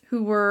 artists,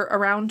 who were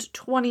around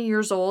 20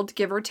 years old,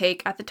 give or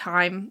take, at the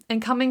time,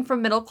 and coming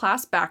from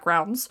middle-class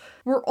backgrounds,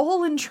 were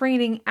all in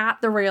training at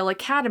the Royal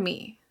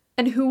Academy.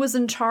 And who was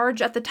in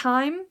charge at the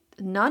time?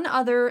 None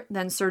other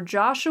than Sir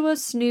Joshua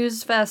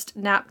Snoozefest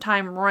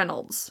Naptime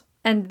Reynolds.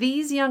 And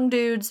these young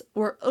dudes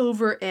were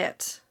over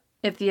it.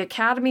 If the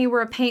Academy were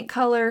a paint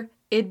color,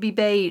 it'd be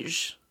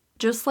beige.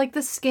 Just like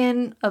the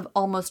skin of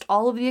almost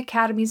all of the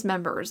Academy's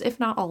members, if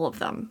not all of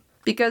them.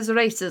 Because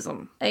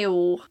racism.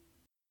 Ayo.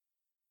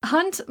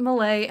 Hunt,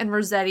 Millais, and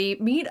Rossetti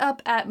meet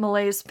up at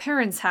Millet's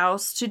parents'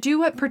 house to do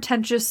what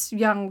pretentious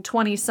young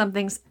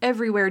 20-somethings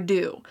everywhere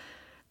do.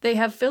 They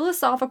have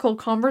philosophical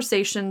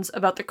conversations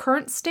about the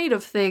current state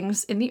of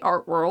things in the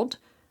art world,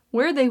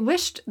 where they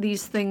wished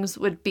these things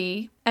would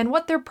be, and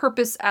what their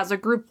purpose as a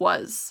group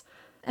was.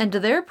 And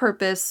their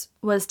purpose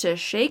was to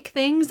shake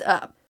things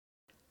up.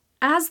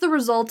 As the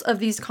result of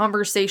these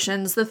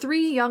conversations, the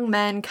 3 young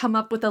men come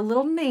up with a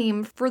little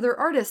name for their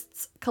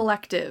artists'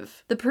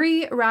 collective, the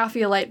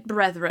Pre-Raphaelite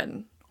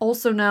Brethren,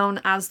 also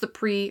known as the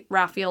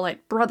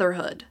Pre-Raphaelite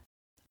Brotherhood.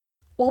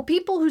 While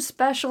people who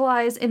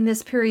specialize in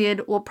this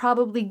period will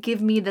probably give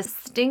me the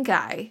stink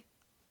eye,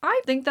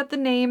 I think that the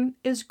name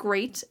is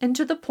great and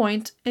to the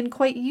point and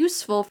quite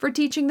useful for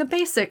teaching the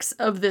basics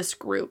of this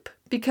group,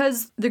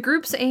 because the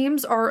group's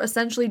aims are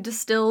essentially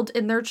distilled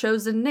in their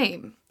chosen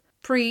name,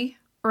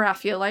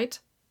 Pre-Raphaelite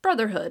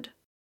Brotherhood.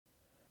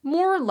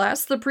 More or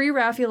less, the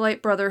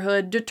Pre-Raphaelite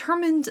Brotherhood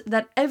determined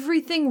that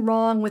everything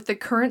wrong with the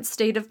current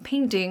state of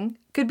painting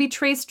could be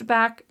traced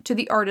back to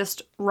the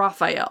artist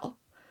Raphael.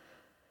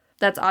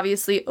 That's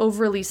obviously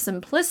overly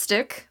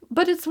simplistic,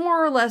 but it's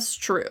more or less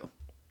true.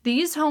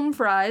 These home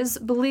fries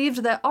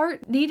believed that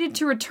art needed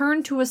to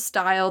return to a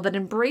style that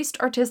embraced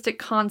artistic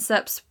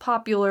concepts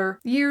popular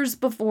years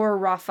before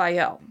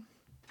Raphael.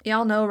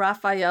 Y'all know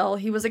Raphael.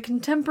 He was a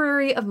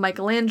contemporary of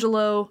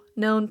Michelangelo,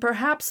 known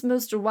perhaps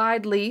most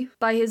widely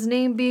by his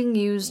name being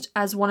used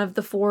as one of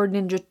the 4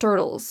 Ninja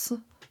Turtles.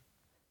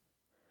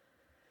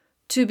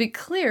 To be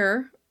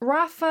clear,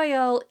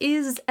 Raphael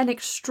is an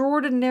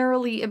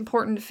extraordinarily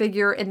important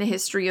figure in the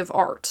history of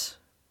art.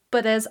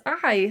 But as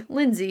I,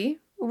 Lindsay,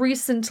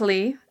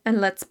 recently,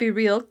 and let's be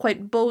real,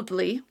 quite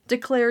boldly,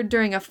 declared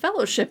during a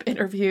fellowship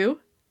interview,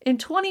 in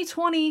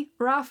 2020,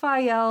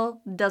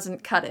 Raphael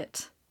doesn't cut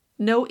it.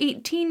 No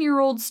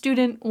 18-year-old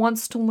student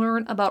wants to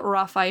learn about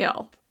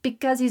Raphael,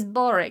 because he's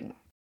boring.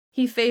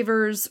 He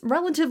favors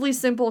relatively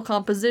simple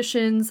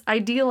compositions,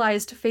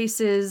 idealized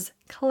faces,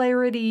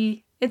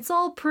 clarity. It's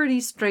all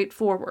pretty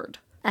straightforward.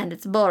 And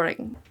it's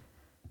boring.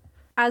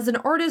 As an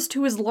artist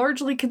who is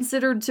largely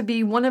considered to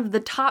be one of the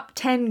top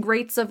 10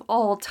 greats of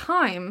all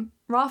time,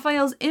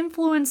 Raphael's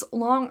influence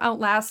long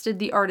outlasted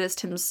the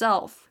artist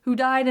himself, who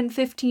died in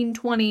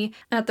 1520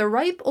 at the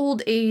ripe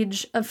old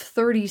age of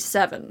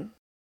 37.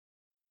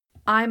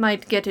 I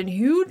might get in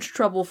huge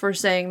trouble for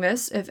saying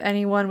this if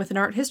anyone with an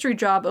art history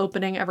job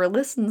opening ever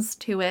listens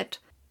to it,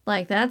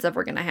 like that's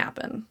ever gonna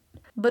happen.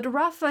 But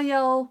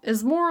Raphael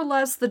is more or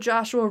less the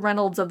Joshua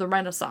Reynolds of the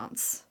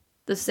Renaissance.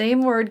 The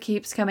same word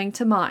keeps coming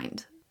to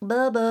mind.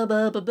 Boring.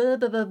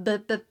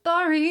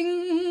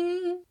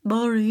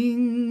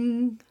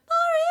 Boring.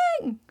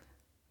 Boring.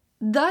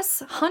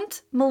 Thus,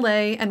 Hunt,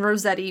 Millais, and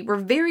Rossetti were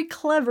very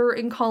clever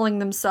in calling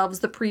themselves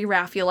the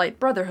Pre-Raphaelite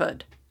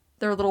Brotherhood.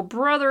 Their little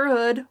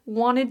brotherhood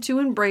wanted to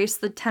embrace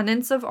the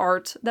tenets of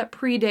art that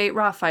predate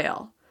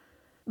Raphael.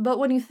 But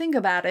when you think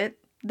about it,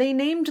 they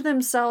named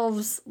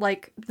themselves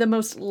like the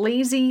most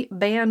lazy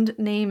band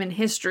name in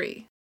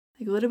history.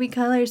 Like, what do we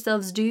call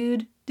ourselves,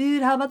 dude?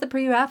 Dude, how about the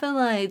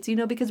Pre-Raphaelites? You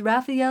know, because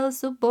Raphael is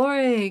so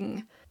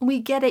boring. We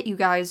get it, you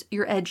guys.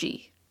 You're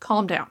edgy.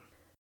 Calm down.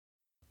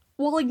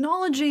 While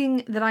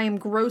acknowledging that I am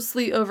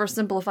grossly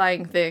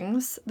oversimplifying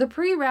things, the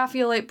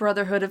Pre-Raphaelite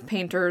Brotherhood of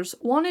Painters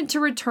wanted to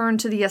return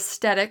to the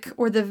aesthetic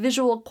or the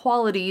visual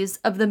qualities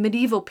of the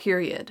medieval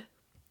period.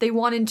 They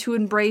wanted to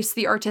embrace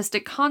the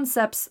artistic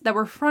concepts that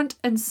were front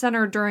and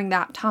center during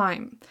that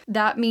time.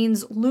 That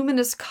means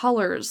luminous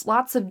colors,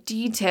 lots of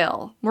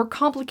detail, more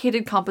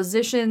complicated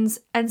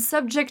compositions, and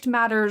subject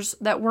matters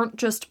that weren't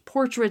just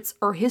portraits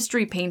or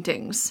history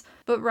paintings,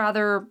 but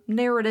rather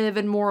narrative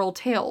and moral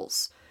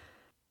tales.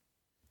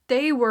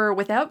 They were,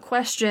 without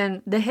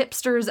question, the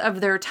hipsters of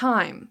their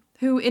time,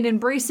 who, in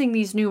embracing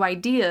these new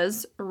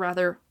ideas, or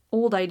rather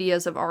old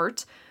ideas of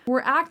art,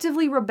 were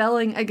actively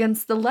rebelling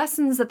against the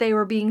lessons that they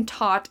were being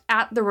taught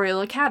at the Royal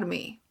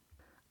Academy.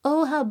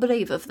 Oh, how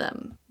brave of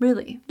them.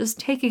 Really, just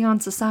taking on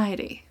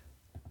society.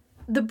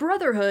 The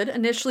Brotherhood,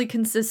 initially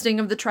consisting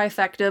of the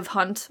trifecta of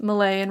Hunt,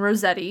 Millais, and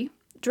Rossetti,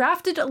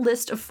 drafted a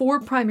list of 4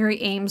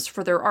 primary aims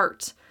for their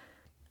art.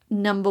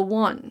 Number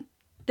 1.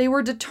 They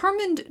were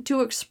determined to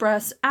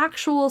express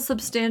actual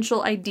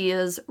substantial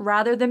ideas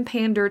rather than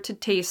pander to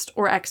taste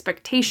or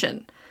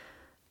expectation.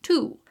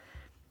 2.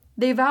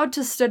 They vowed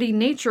to study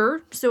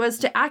nature so as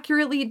to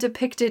accurately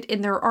depict it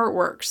in their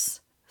artworks.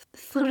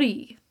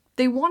 3.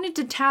 They wanted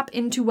to tap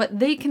into what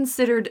they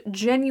considered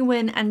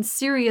genuine and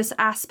serious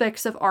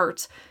aspects of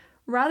art,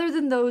 rather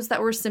than those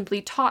that were simply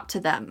taught to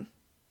them.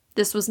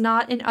 This was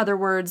not, in other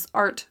words,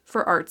 art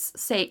for art's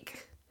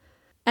sake.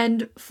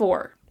 And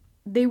 4.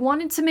 They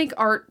wanted to make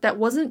art that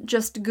wasn't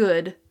just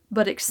good,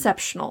 but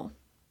exceptional.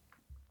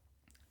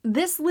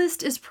 This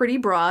list is pretty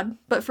broad,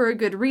 but for a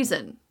good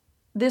reason.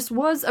 This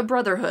was a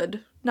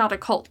brotherhood, not a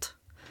cult.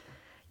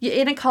 You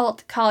in a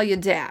cult, call your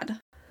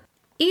dad.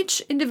 Each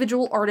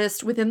individual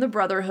artist within the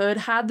brotherhood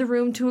had the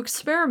room to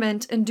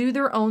experiment and do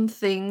their own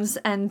things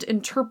and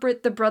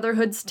interpret the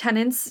brotherhood's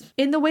tenets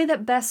in the way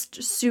that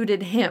best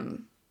suited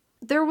him.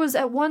 There was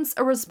at once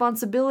a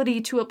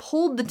responsibility to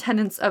uphold the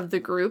tenets of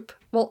the group,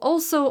 while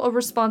also a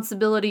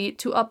responsibility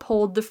to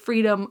uphold the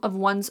freedom of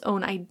one's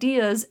own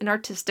ideas and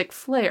artistic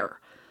flair.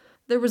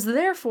 There was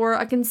therefore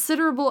a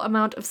considerable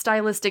amount of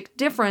stylistic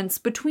difference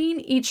between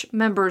each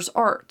member's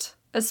art,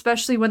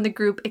 especially when the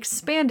group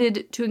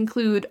expanded to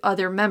include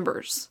other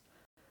members.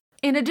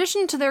 In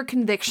addition to their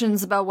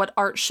convictions about what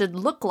art should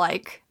look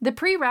like, the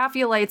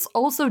Pre-Raphaelites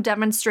also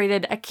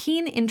demonstrated a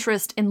keen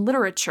interest in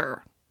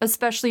literature,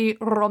 especially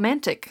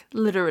romantic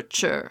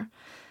literature.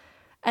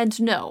 And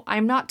no,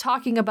 I'm not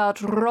talking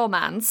about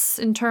romance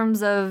in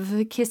terms of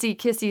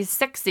kissy-kissy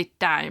sexy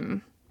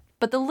time,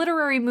 but the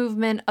literary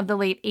movement of the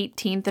late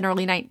 18th and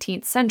early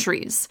 19th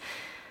centuries.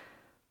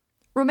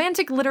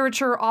 Romantic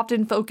literature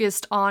often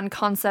focused on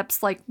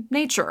concepts like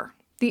nature,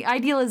 the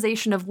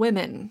idealization of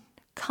women,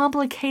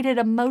 complicated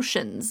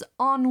emotions,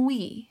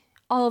 ennui,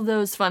 all of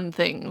those fun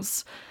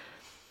things.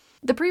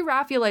 The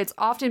Pre-Raphaelites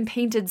often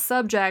painted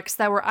subjects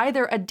that were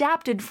either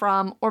adapted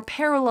from or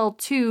parallel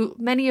to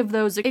many of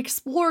those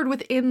explored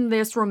within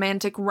this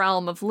romantic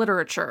realm of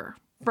literature,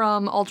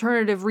 from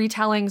alternative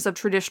retellings of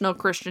traditional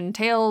Christian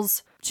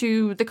tales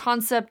to the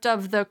concept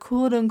of the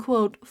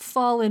quote-unquote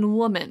fallen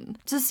woman,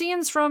 to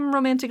scenes from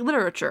romantic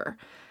literature.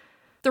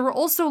 There were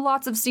also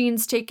lots of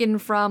scenes taken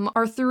from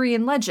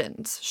Arthurian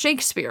legends,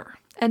 Shakespeare,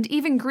 and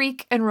even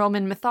Greek and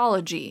Roman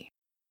mythology.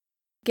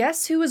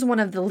 Guess who is one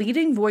of the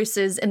leading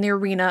voices in the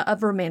arena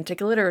of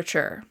romantic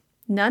literature?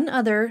 None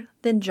other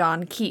than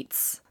John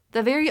Keats,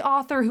 the very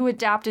author who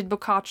adapted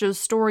Boccaccio's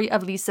story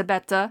of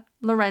Lisabetta,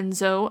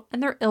 Lorenzo,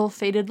 and their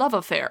ill-fated love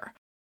affair.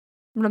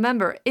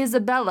 Remember,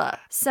 Isabella,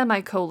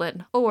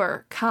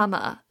 or,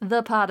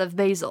 the pot of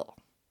basil.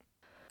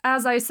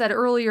 As I said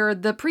earlier,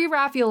 the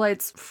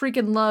pre-Raphaelites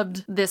freaking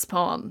loved this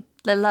poem.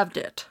 They loved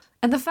it.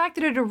 And the fact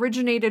that it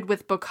originated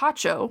with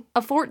Boccaccio,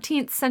 a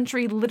 14th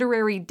century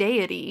literary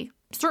deity,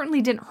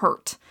 certainly didn't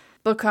hurt.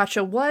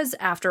 Boccaccio was,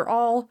 after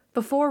all,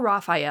 before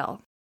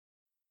Raphael.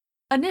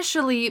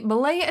 Initially,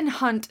 Millais and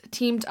Hunt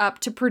teamed up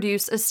to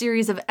produce a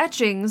series of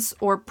etchings,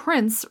 or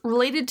prints,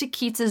 related to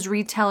Keats's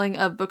retelling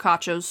of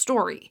Boccaccio's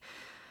story.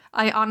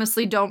 I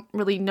honestly don't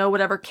really know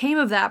whatever came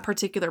of that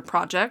particular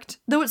project,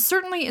 though it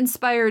certainly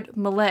inspired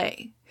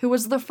Millais, who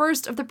was the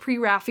first of the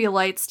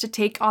pre-Raphaelites to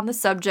take on the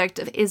subject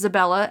of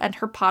Isabella and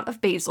her pot of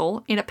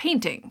basil in a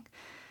painting.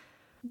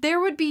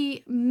 There would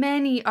be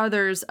many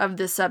others of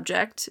this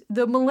subject,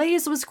 though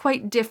Millais was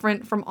quite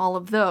different from all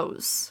of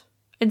those.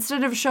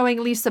 Instead of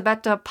showing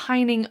Lisabetta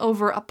pining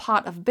over a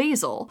pot of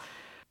basil,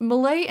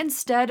 Millais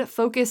instead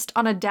focused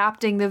on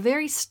adapting the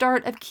very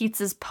start of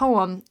Keats's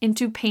poem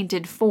into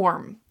painted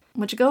form,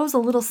 which goes a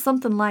little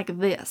something like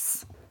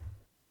this.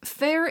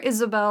 Fair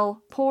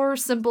Isabel, poor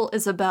simple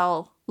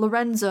Isabel,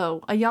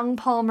 Lorenzo, a young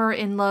palmer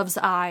in love's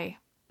eye.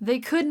 They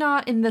could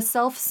not in the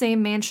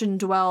self-same mansion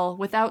dwell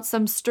without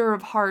some stir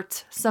of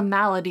heart, some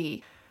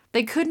malady.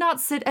 They could not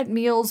sit at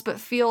meals but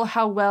feel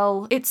how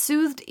well it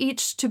soothed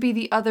each to be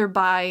the other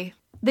by.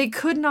 They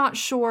could not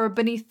sure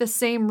beneath the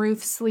same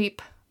roof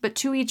sleep, but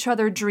to each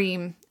other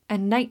dream,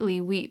 and nightly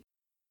weep.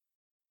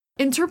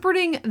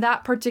 Interpreting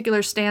that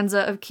particular stanza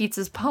of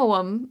Keats's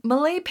poem,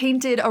 Millais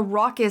painted a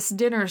raucous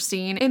dinner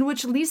scene in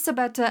which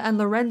Lisabetta and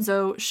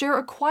Lorenzo share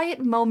a quiet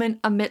moment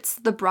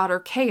amidst the broader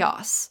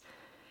chaos.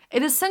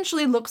 It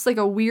essentially looks like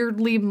a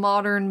weirdly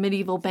modern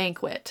medieval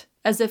banquet,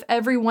 as if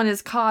everyone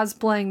is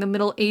cosplaying the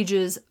Middle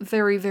Ages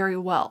very, very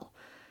well.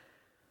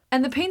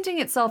 And the painting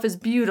itself is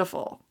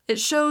beautiful. It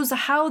shows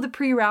how the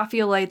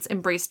pre-Raphaelites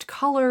embraced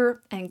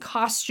color and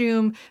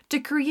costume to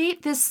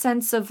create this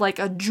sense of like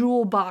a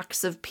jewel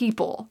box of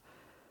people.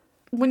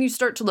 When you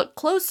start to look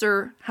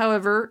closer,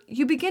 however,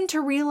 you begin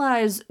to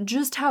realize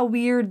just how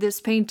weird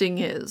this painting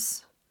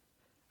is.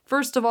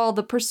 First of all,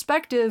 the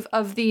perspective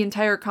of the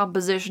entire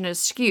composition is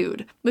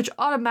skewed, which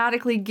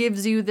automatically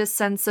gives you this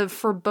sense of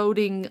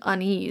foreboding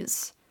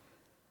unease.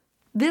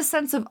 This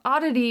sense of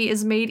oddity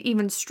is made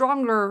even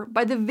stronger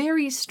by the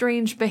very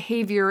strange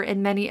behavior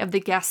in many of the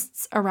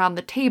guests around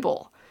the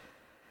table.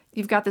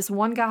 You've got this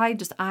one guy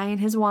just eyeing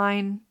his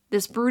wine,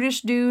 this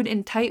brutish dude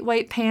in tight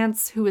white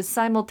pants who is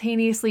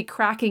simultaneously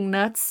cracking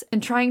nuts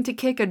and trying to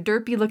kick a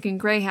derpy-looking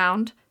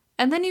greyhound,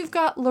 and then you've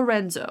got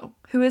Lorenzo,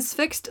 who has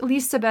fixed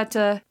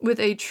Lisabetta with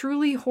a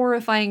truly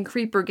horrifying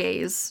creeper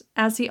gaze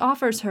as he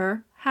offers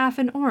her half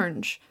an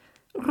orange.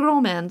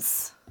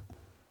 Romance.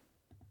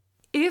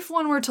 If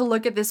one were to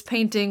look at this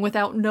painting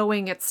without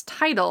knowing its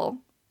title,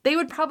 they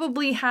would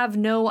probably have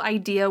no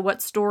idea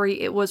what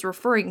story it was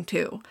referring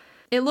to.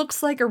 It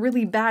looks like a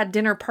really bad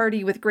dinner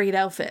party with great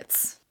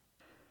outfits.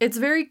 It's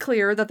very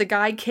clear that the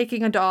guy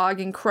kicking a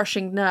dog and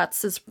crushing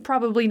nuts is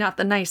probably not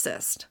the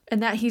nicest,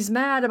 and that he's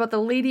mad about the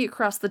lady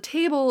across the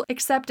table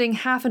accepting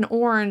half an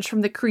orange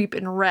from the creep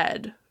in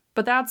red.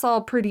 But that's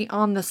all pretty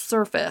on the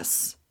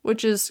surface,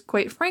 which is,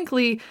 quite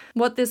frankly,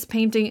 what this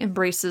painting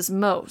embraces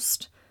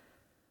most.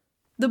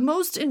 The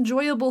most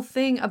enjoyable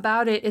thing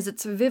about it is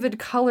its vivid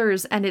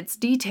colors and its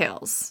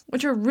details,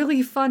 which are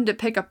really fun to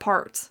pick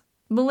apart.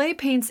 Millais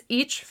paints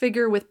each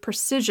figure with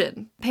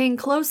precision, paying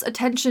close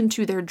attention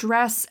to their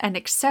dress and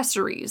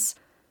accessories.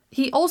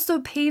 He also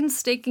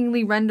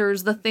painstakingly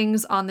renders the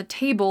things on the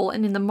table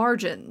and in the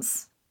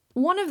margins.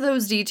 One of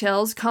those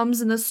details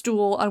comes in the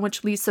stool on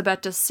which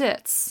Lisabetta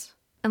sits.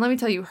 And let me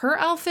tell you, her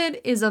outfit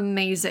is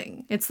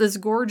amazing. It's this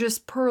gorgeous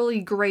pearly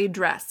gray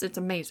dress. It's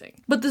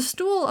amazing. But the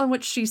stool on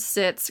which she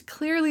sits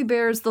clearly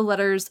bears the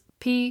letters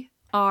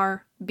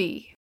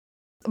P.R.B.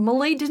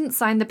 Millais didn't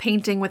sign the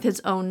painting with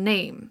his own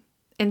name.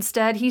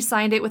 Instead, he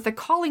signed it with the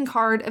calling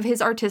card of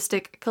his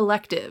artistic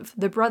collective,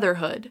 the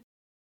Brotherhood.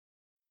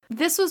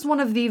 This was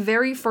one of the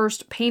very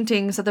first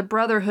paintings that the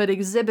Brotherhood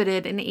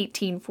exhibited in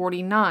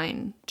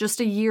 1849, just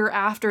a year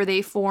after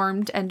they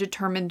formed and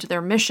determined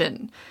their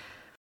mission.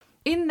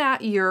 In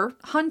that year,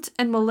 Hunt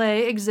and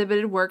Millais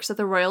exhibited works at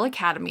the Royal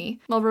Academy,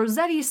 while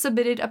Rossetti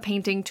submitted a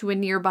painting to a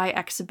nearby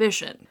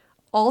exhibition.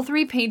 All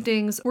three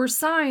paintings were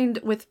signed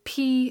with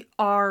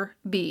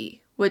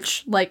P.R.B.,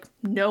 which,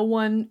 no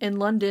one in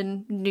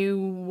London knew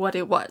what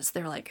it was.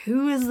 They're like,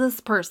 who is this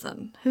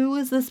person? Who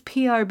is this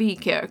P.R.B.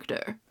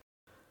 character?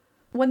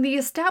 When the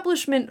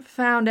establishment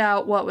found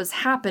out what was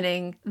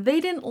happening, they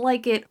didn't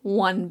like it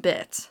one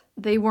bit.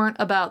 They weren't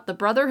about the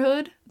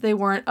Brotherhood, they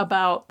weren't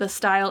about the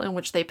style in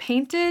which they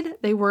painted,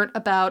 they weren't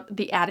about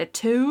the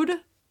attitude.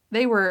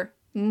 They were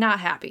not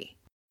happy.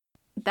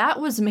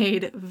 That was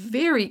made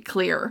very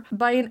clear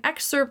by an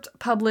excerpt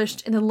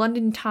published in the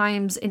London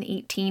Times in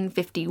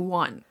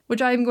 1851,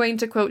 which I am going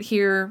to quote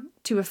here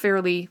to a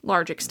fairly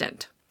large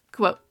extent.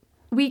 Quote,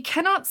 "We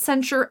cannot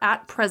censure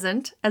at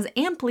present, as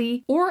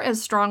amply or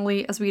as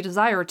strongly as we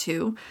desire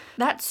to,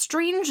 that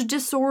strange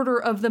disorder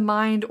of the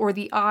mind or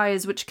the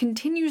eyes which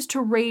continues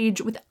to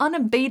rage with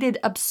unabated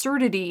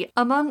absurdity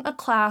among a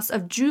class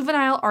of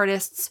juvenile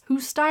artists who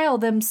style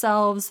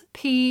themselves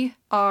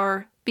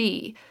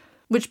P.R.B.,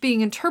 which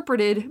being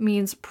interpreted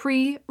means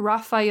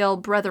Pre-Raphael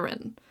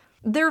Brethren.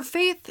 Their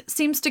faith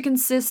seems to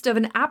consist of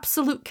an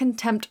absolute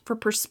contempt for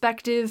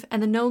perspective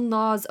and the known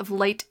laws of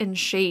light and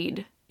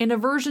shade, an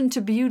aversion to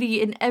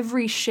beauty in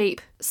every shape,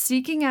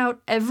 seeking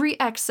out every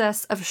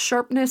excess of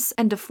sharpness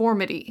and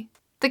deformity.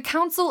 The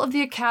Council of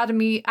the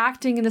Academy,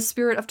 acting in the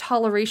spirit of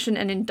toleration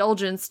and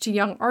indulgence to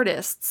young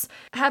artists,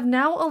 have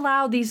now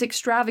allowed these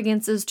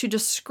extravagances to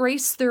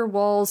disgrace their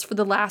walls for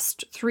the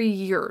last 3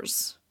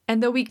 years.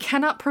 And though we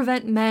cannot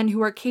prevent men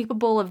who are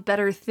capable of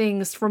better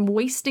things from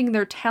wasting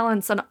their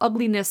talents on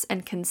ugliness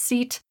and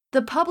conceit,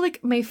 the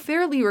public may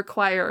fairly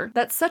require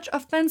that such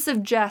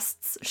offensive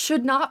jests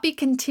should not be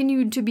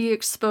continued to be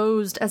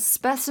exposed as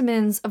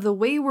specimens of the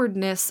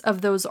waywardness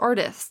of those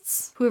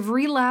artists who have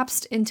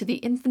relapsed into the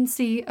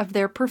infancy of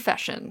their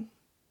profession."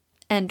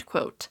 End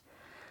quote.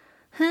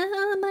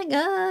 Oh my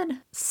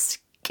god.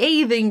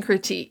 Scathing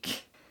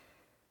critique.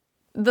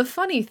 The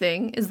funny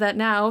thing is that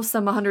now,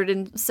 some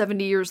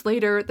 170 years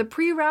later, the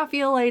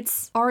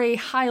Pre-Raphaelites are a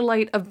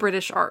highlight of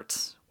British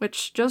art,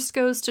 which just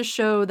goes to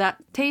show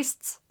that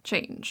tastes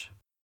change.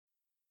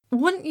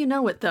 Wouldn't you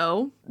know it,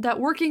 though, that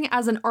working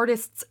as an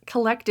artist's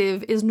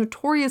collective is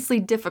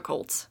notoriously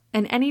difficult,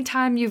 and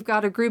anytime you've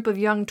got a group of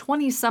young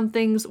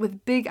 20-somethings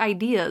with big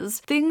ideas,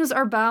 things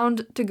are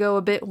bound to go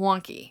a bit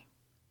wonky.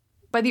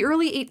 By the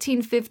early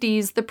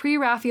 1850s, the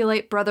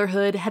Pre-Raphaelite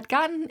Brotherhood had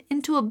gotten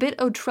into a bit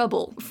of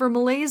trouble for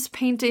Millet's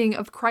painting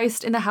of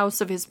Christ in the house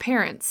of his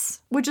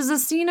parents, which is a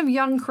scene of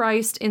young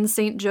Christ in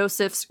St.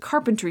 Joseph's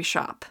carpentry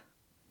shop.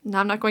 Now,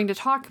 I'm not going to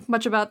talk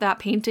much about that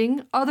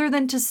painting, other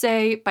than to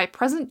say, by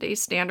present-day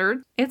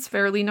standard, it's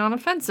fairly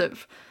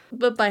non-offensive.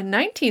 But by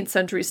 19th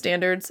century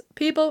standards,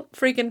 people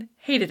freaking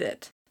hated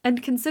it,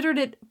 and considered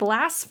it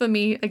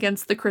blasphemy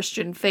against the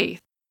Christian faith.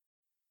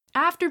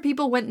 After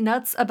people went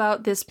nuts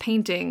about this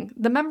painting,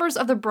 the members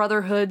of the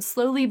Brotherhood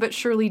slowly but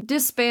surely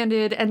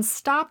disbanded and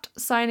stopped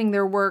signing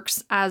their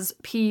works as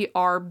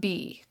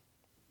PRB.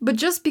 But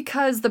just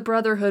because the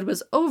Brotherhood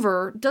was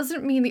over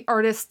doesn't mean the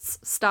artists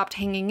stopped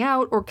hanging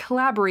out or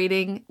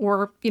collaborating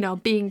or,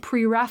 being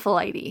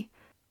pre-Raphaelite.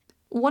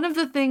 One of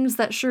the things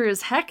that sure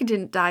as heck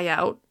didn't die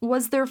out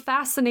was their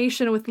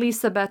fascination with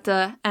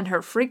Lisabetta and her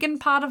freaking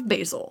pot of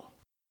basil.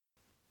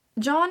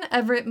 John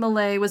Everett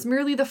Millet was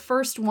merely the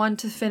first one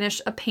to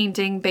finish a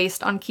painting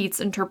based on Keats'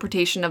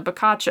 interpretation of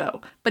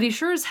Boccaccio, but he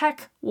sure as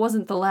heck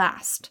wasn't the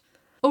last.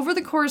 Over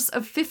the course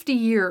of 50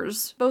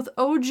 years, both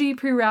OG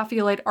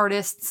Pre-Raphaelite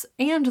artists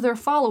and their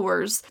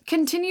followers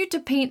continued to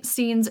paint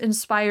scenes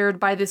inspired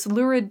by this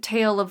lurid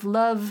tale of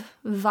love,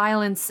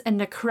 violence,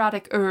 and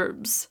necrotic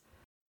herbs.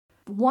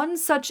 One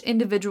such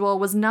individual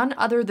was none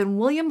other than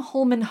William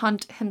Holman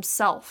Hunt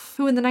himself,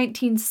 who in the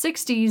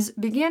 1960s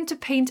began to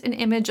paint an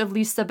image of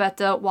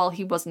Lisabetta while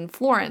he was in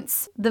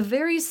Florence, the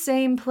very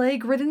same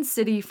plague-ridden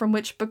city from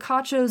which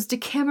Boccaccio's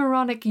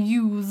Decameronic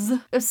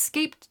youths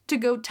escaped to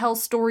go tell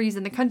stories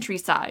in the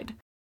countryside.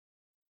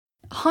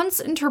 Hunt's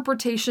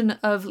interpretation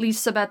of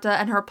Lisabetta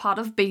and her pot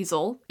of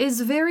basil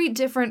is very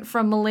different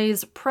from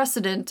Millet's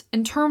precedent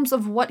in terms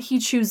of what he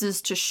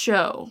chooses to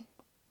show,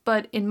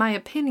 but in my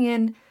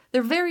opinion,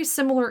 they're very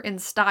similar in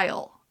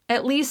style,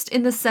 at least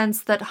in the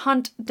sense that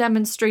Hunt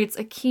demonstrates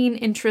a keen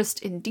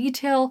interest in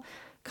detail,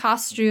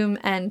 costume,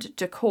 and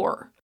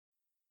decor.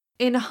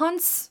 In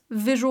Hunt's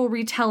visual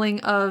retelling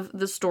of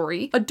the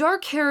story, a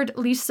dark-haired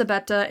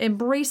Lisabetta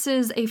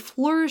embraces a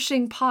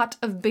flourishing pot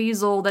of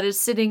basil that is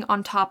sitting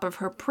on top of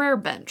her prayer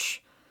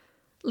bench.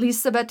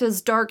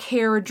 Lisabetta's dark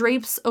hair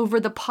drapes over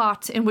the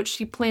pot in which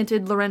she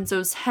planted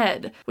Lorenzo's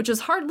head, which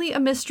is hardly a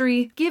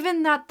mystery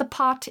given that the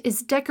pot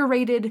is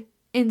decorated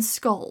in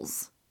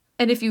skulls.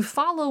 And if you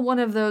follow one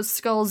of those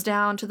skulls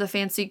down to the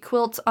fancy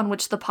quilt on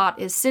which the pot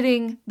is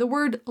sitting, the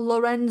word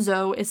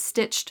Lorenzo is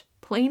stitched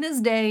plain as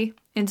day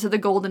into the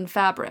golden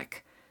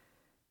fabric.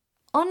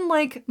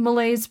 Unlike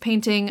Millet's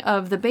painting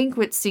of the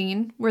banquet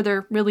scene, where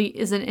there really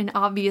isn't an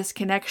obvious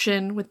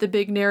connection with the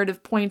big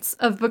narrative points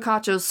of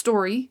Boccaccio's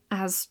story,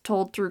 as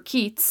told through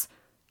Keats,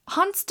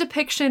 Hunt's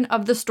depiction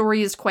of the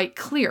story is quite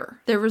clear.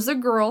 There is a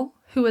girl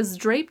who has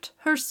draped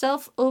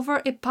herself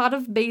over a pot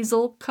of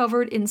basil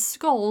covered in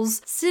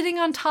skulls, sitting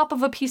on top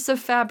of a piece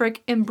of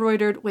fabric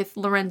embroidered with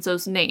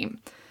Lorenzo's name,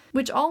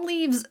 which all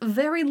leaves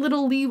very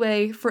little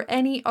leeway for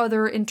any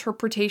other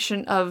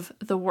interpretation of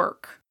the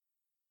work.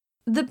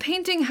 The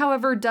painting,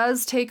 however,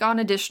 does take on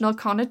additional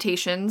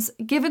connotations,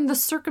 given the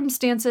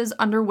circumstances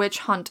under which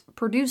Hunt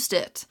produced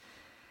it.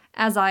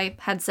 As I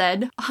had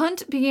said,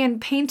 Hunt began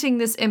painting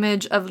this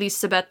image of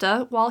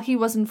Lisabetta while he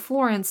was in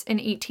Florence in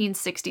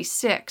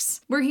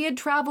 1866, where he had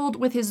traveled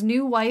with his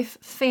new wife,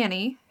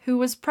 Fanny, who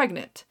was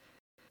pregnant.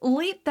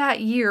 Late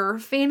that year,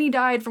 Fanny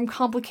died from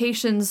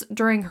complications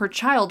during her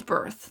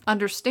childbirth,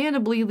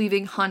 understandably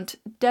leaving Hunt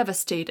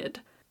devastated.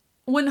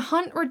 When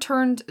Hunt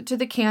returned to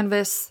the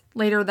canvas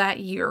later that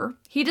year,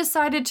 he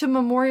decided to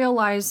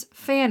memorialize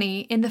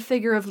Fanny in the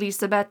figure of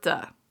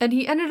Lisabetta, and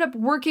he ended up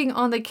working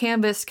on the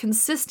canvas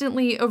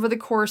consistently over the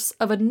course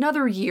of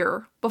another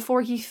year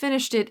before he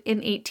finished it in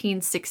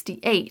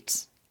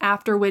 1868,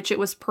 after which it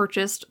was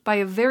purchased by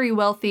a very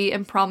wealthy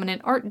and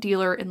prominent art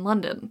dealer in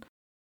London.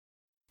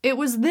 It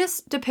was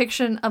this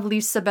depiction of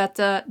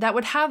Lisabetta that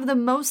would have the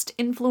most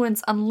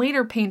influence on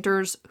later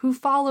painters who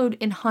followed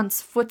in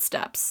Hunt's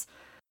footsteps.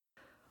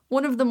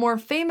 One of the more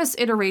famous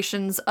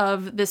iterations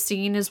of this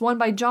scene is one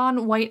by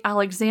John White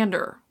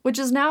Alexander, which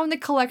is now in the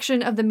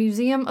collection of the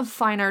Museum of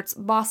Fine Arts,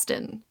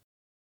 Boston.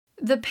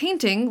 The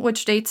painting,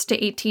 which dates to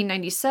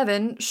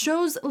 1897,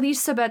 shows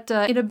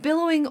Lisabetta in a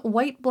billowing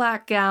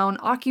white-black gown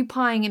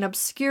occupying an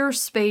obscure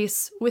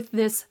space with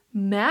this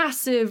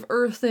massive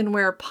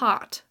earthenware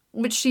pot,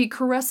 which she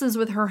caresses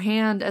with her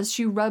hand as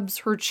she rubs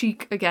her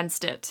cheek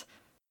against it.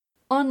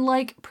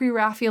 Unlike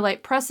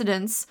Pre-Raphaelite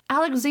precedents,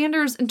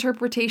 Alexander's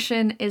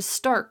interpretation is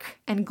stark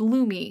and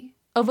gloomy,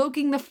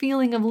 evoking the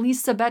feeling of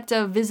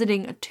Lisabetta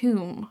visiting a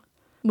tomb,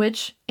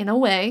 which, in a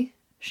way,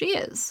 she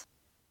is.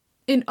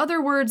 In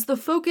other words, the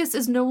focus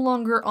is no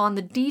longer on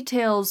the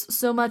details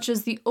so much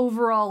as the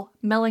overall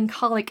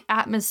melancholic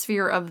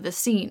atmosphere of the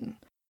scene.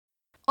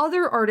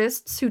 Other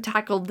artists who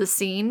tackled the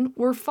scene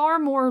were far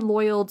more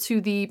loyal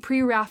to the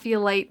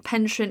Pre-Raphaelite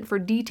penchant for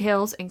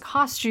details and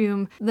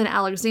costume than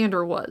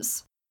Alexander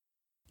was.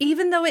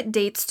 Even though it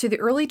dates to the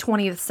early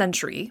 20th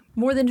century,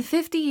 more than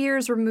 50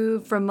 years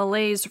removed from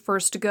Millet's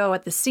first go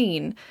at the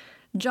scene,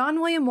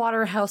 John William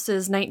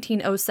Waterhouse's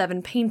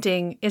 1907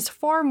 painting is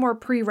far more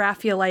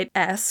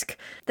Pre-Raphaelite-esque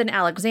than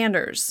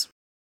Alexander's.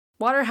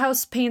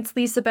 Waterhouse paints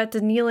Lisabetta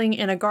kneeling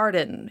in a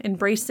garden,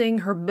 embracing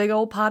her big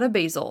old pot of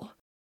basil.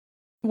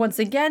 Once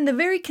again, the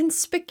very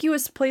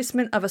conspicuous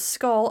placement of a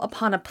skull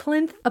upon a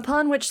plinth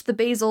upon which the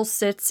basil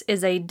sits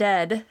is a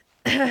dead,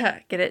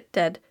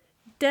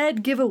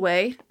 dead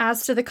giveaway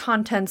as to the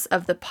contents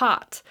of the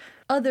pot,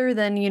 other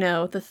than,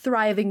 the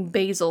thriving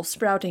basil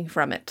sprouting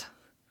from it.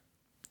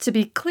 To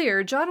be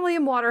clear, John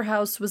William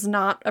Waterhouse was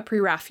not a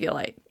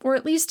Pre-Raphaelite, or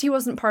at least he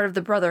wasn't part of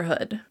the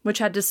Brotherhood, which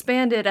had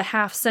disbanded a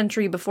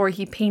half-century before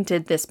he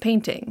painted this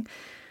painting.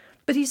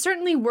 But he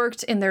certainly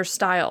worked in their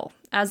style,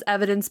 as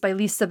evidenced by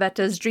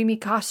Lisabetta's dreamy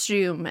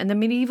costume and the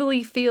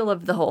medievally feel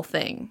of the whole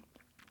thing.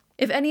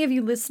 If any of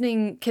you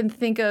listening can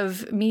think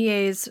of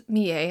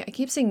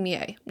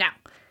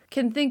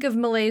can think of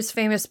Millet's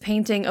famous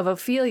painting of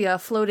Ophelia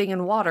floating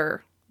in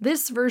water,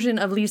 this version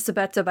of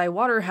Lisabetta by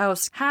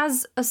Waterhouse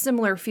has a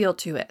similar feel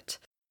to it.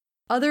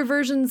 Other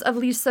versions of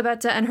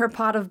Lisabetta and her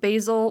pot of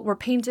basil were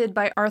painted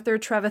by Arthur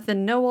Trevethan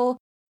Noel,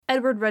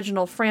 Edward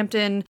Reginald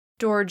Frampton,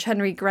 George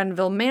Henry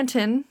Grenville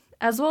Manton,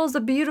 as well as a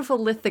beautiful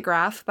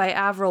lithograph by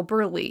Averil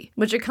Burley,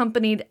 which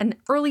accompanied an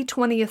early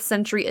 20th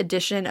century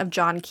edition of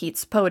John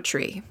Keats'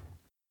 poetry.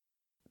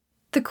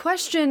 The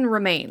question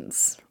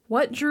remains,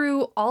 what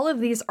drew all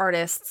of these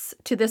artists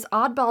to this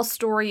oddball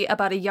story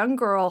about a young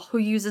girl who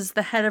uses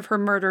the head of her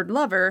murdered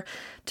lover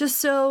to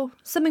sew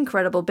some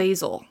incredible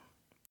basil?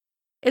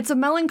 It's a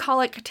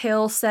melancholic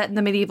tale set in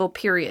the medieval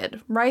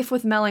period, rife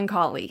with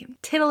melancholy,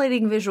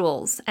 titillating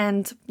visuals,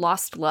 and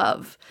lost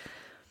love.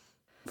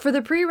 For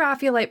the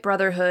Pre-Raphaelite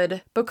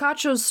Brotherhood,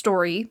 Boccaccio's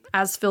story,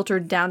 as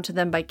filtered down to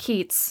them by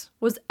Keats,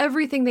 was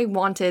everything they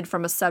wanted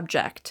from a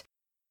subject.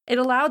 It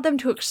allowed them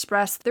to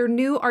express their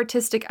new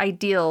artistic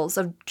ideals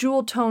of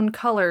jewel-toned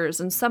colors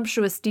and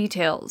sumptuous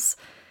details.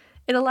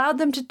 It allowed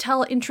them to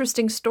tell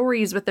interesting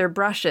stories with their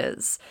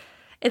brushes.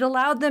 It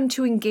allowed them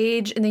to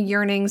engage in the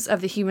yearnings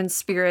of the human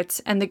spirit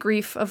and the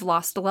grief of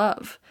lost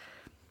love.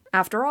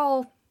 After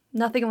all,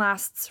 nothing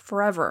lasts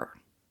forever.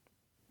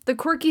 The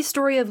quirky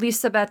story of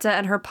Lisabetta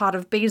and her pot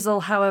of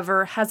basil,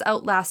 however, has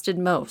outlasted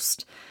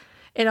most.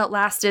 It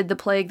outlasted the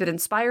plague that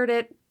inspired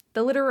it,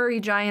 the literary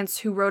giants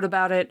who wrote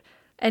about it,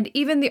 and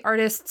even the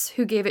artists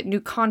who gave it new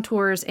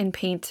contours in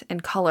paint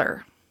and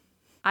color.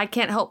 I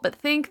can't help but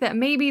think that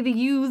maybe the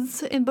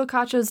youths in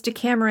Boccaccio's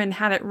Decameron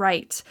had it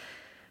right.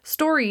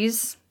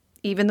 Stories,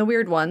 even the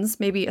weird ones,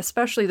 maybe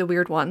especially the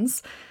weird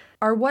ones,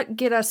 are what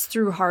get us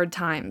through hard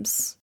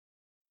times.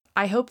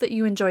 I hope that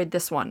you enjoyed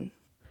this one.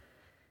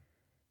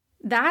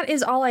 That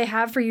is all I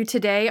have for you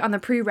today on the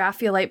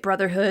Pre-Raphaelite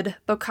Brotherhood,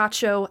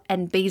 Boccaccio,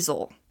 and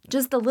Basil.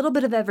 Just a little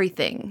bit of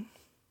everything.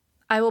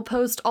 I will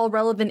post all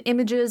relevant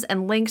images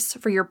and links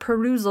for your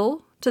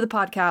perusal to the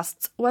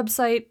podcast's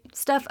website,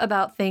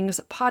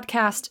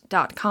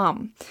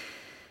 stuffaboutthingspodcast.com.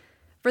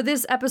 For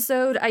this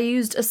episode, I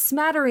used a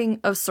smattering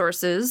of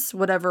sources,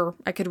 whatever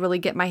I could really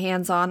get my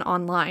hands on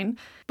online.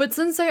 But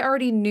since I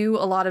already knew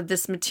a lot of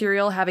this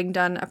material, having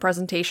done a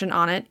presentation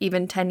on it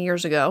even 10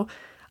 years ago,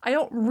 I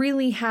don't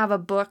really have a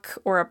book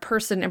or a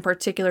person in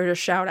particular to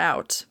shout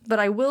out, but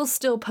I will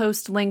still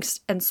post links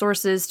and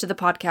sources to the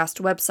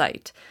podcast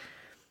website.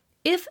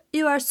 If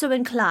you are so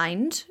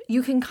inclined,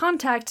 you can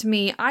contact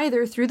me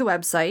either through the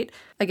website,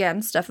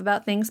 again,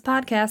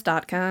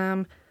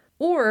 stuffaboutthingspodcast.com,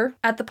 or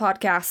at the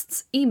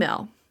podcast's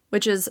email,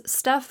 which is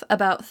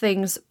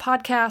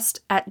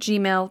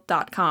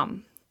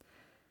stuffaboutthingspodcast@gmail.com.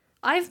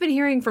 I've been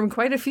hearing from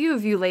quite a few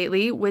of you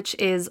lately, which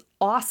is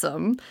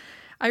awesome.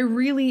 I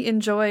really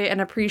enjoy and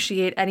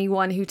appreciate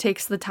anyone who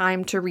takes the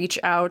time to reach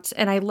out,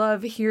 and I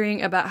love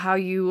hearing about how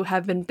you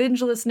have been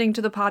binge listening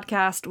to the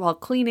podcast while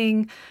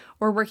cleaning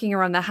or working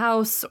around the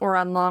house or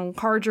on long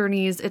car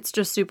journeys. It's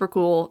just super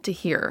cool to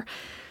hear.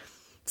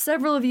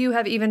 Several of you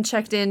have even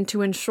checked in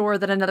to ensure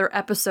that another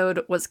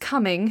episode was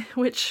coming,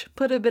 which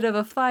put a bit of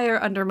a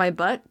fire under my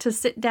butt to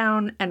sit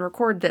down and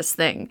record this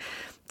thing.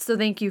 So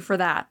thank you for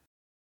that.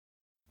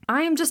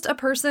 I am just a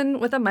person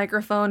with a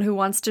microphone who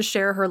wants to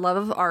share her love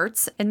of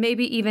arts and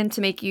maybe even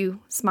to make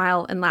you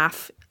smile and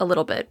laugh a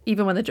little bit,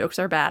 even when the jokes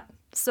are bad.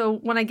 So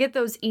when I get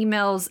those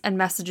emails and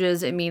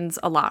messages, it means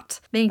a lot.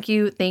 Thank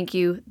you, thank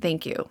you,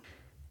 thank you.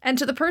 And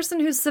to the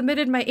person who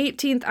submitted my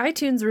 18th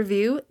iTunes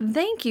review,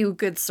 thank you,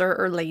 good sir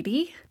or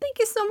lady. Thank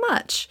you so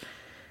much.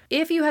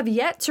 If you have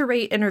yet to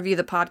rate and review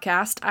the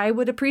podcast, I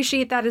would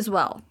appreciate that as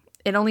well.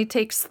 It only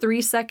takes 3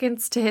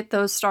 seconds to hit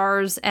those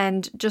stars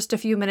and just a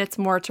few minutes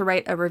more to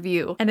write a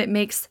review, and it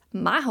makes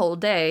my whole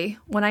day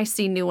when I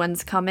see new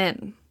ones come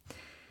in.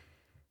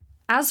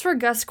 As for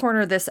Gus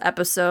Corner this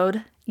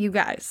episode, you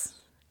guys,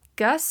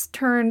 Gus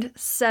turned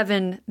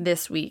 7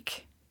 this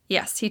week.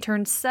 Yes, he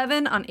turned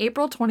 7 on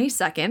April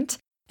 22nd,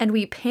 and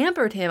we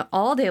pampered him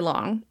all day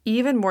long,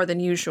 even more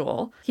than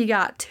usual. He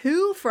got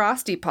 2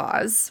 Frosty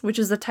Paws, which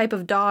is a type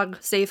of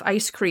dog-safe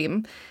ice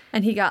cream,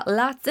 and he got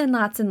lots and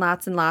lots and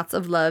lots and lots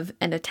of love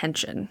and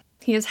attention.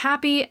 He is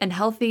happy and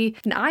healthy,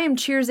 and I am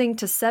cheersing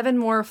to 7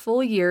 more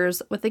full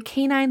years with the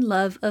canine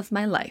love of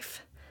my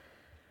life.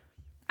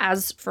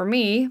 As for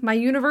me, my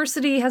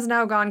university has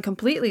now gone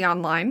completely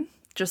online,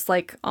 just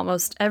like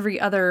almost every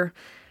other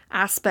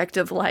aspect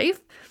of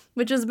life,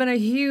 which has been a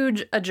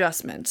huge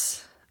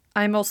adjustment.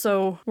 I'm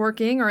also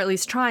working, or at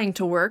least trying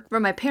to work,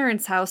 from my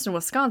parents' house in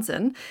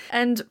Wisconsin,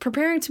 and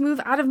preparing to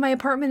move out of my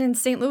apartment in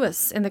St.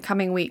 Louis in the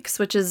coming weeks,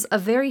 which is a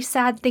very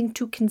sad thing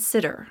to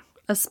consider,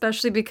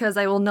 especially because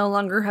I will no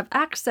longer have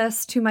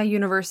access to my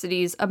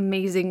university's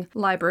amazing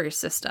library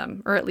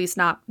system, or at least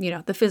not,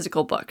 the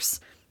physical books.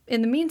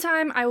 In the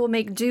meantime, I will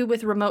make do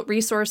with remote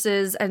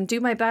resources and do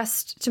my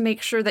best to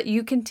make sure that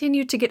you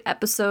continue to get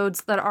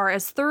episodes that are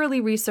as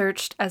thoroughly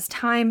researched as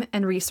time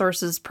and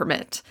resources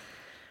permit.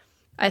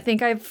 I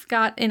think I've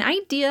got an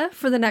idea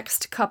for the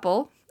next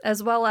couple,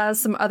 as well as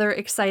some other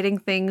exciting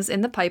things in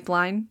the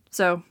pipeline,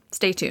 so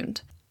stay tuned.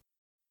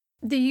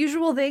 The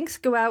usual thanks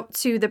go out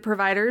to the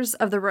providers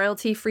of the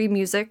royalty-free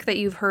music that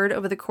you've heard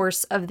over the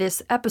course of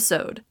this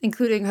episode,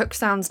 including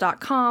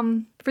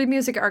hooksounds.com,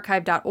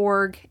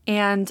 freemusicarchive.org,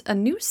 and a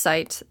new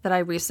site that I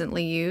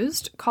recently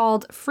used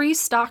called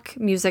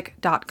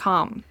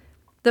freestockmusic.com.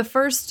 The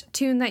first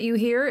tune that you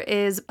hear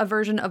is a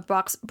version of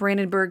Bach's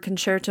Brandenburg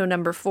Concerto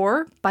No.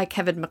 4 by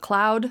Kevin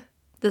MacLeod.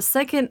 The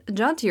second,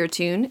 jauntier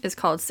tune is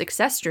called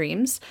Success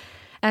Dreams,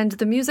 and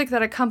the music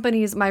that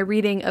accompanies my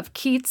reading of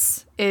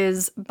Keats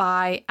is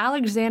by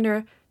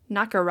Alexander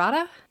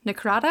Nakarada?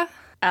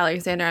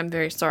 Alexander, I'm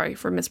very sorry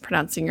for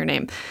mispronouncing your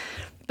name,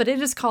 but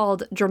it is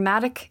called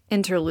Dramatic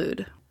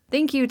Interlude.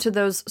 Thank you to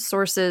those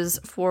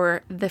sources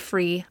for the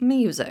free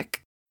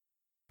music.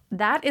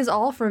 That is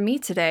all for me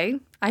today.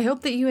 I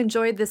hope that you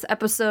enjoyed this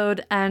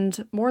episode,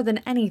 and more than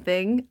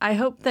anything, I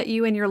hope that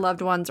you and your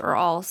loved ones are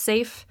all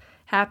safe,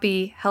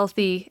 happy,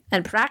 healthy,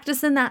 and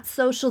practicing that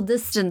social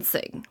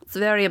distancing. It's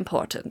very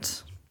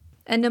important.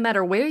 And no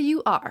matter where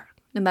you are,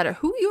 no matter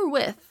who you're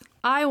with,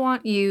 I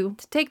want you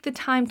to take the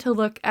time to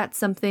look at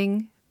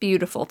something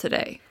beautiful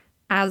today.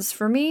 As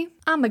for me,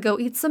 I'm gonna go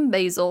eat some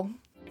basil.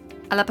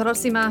 A la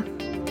próxima.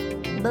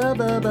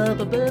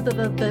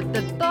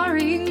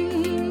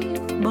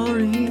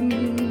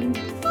 Boring.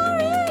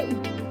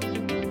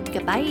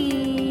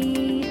 Goodbye.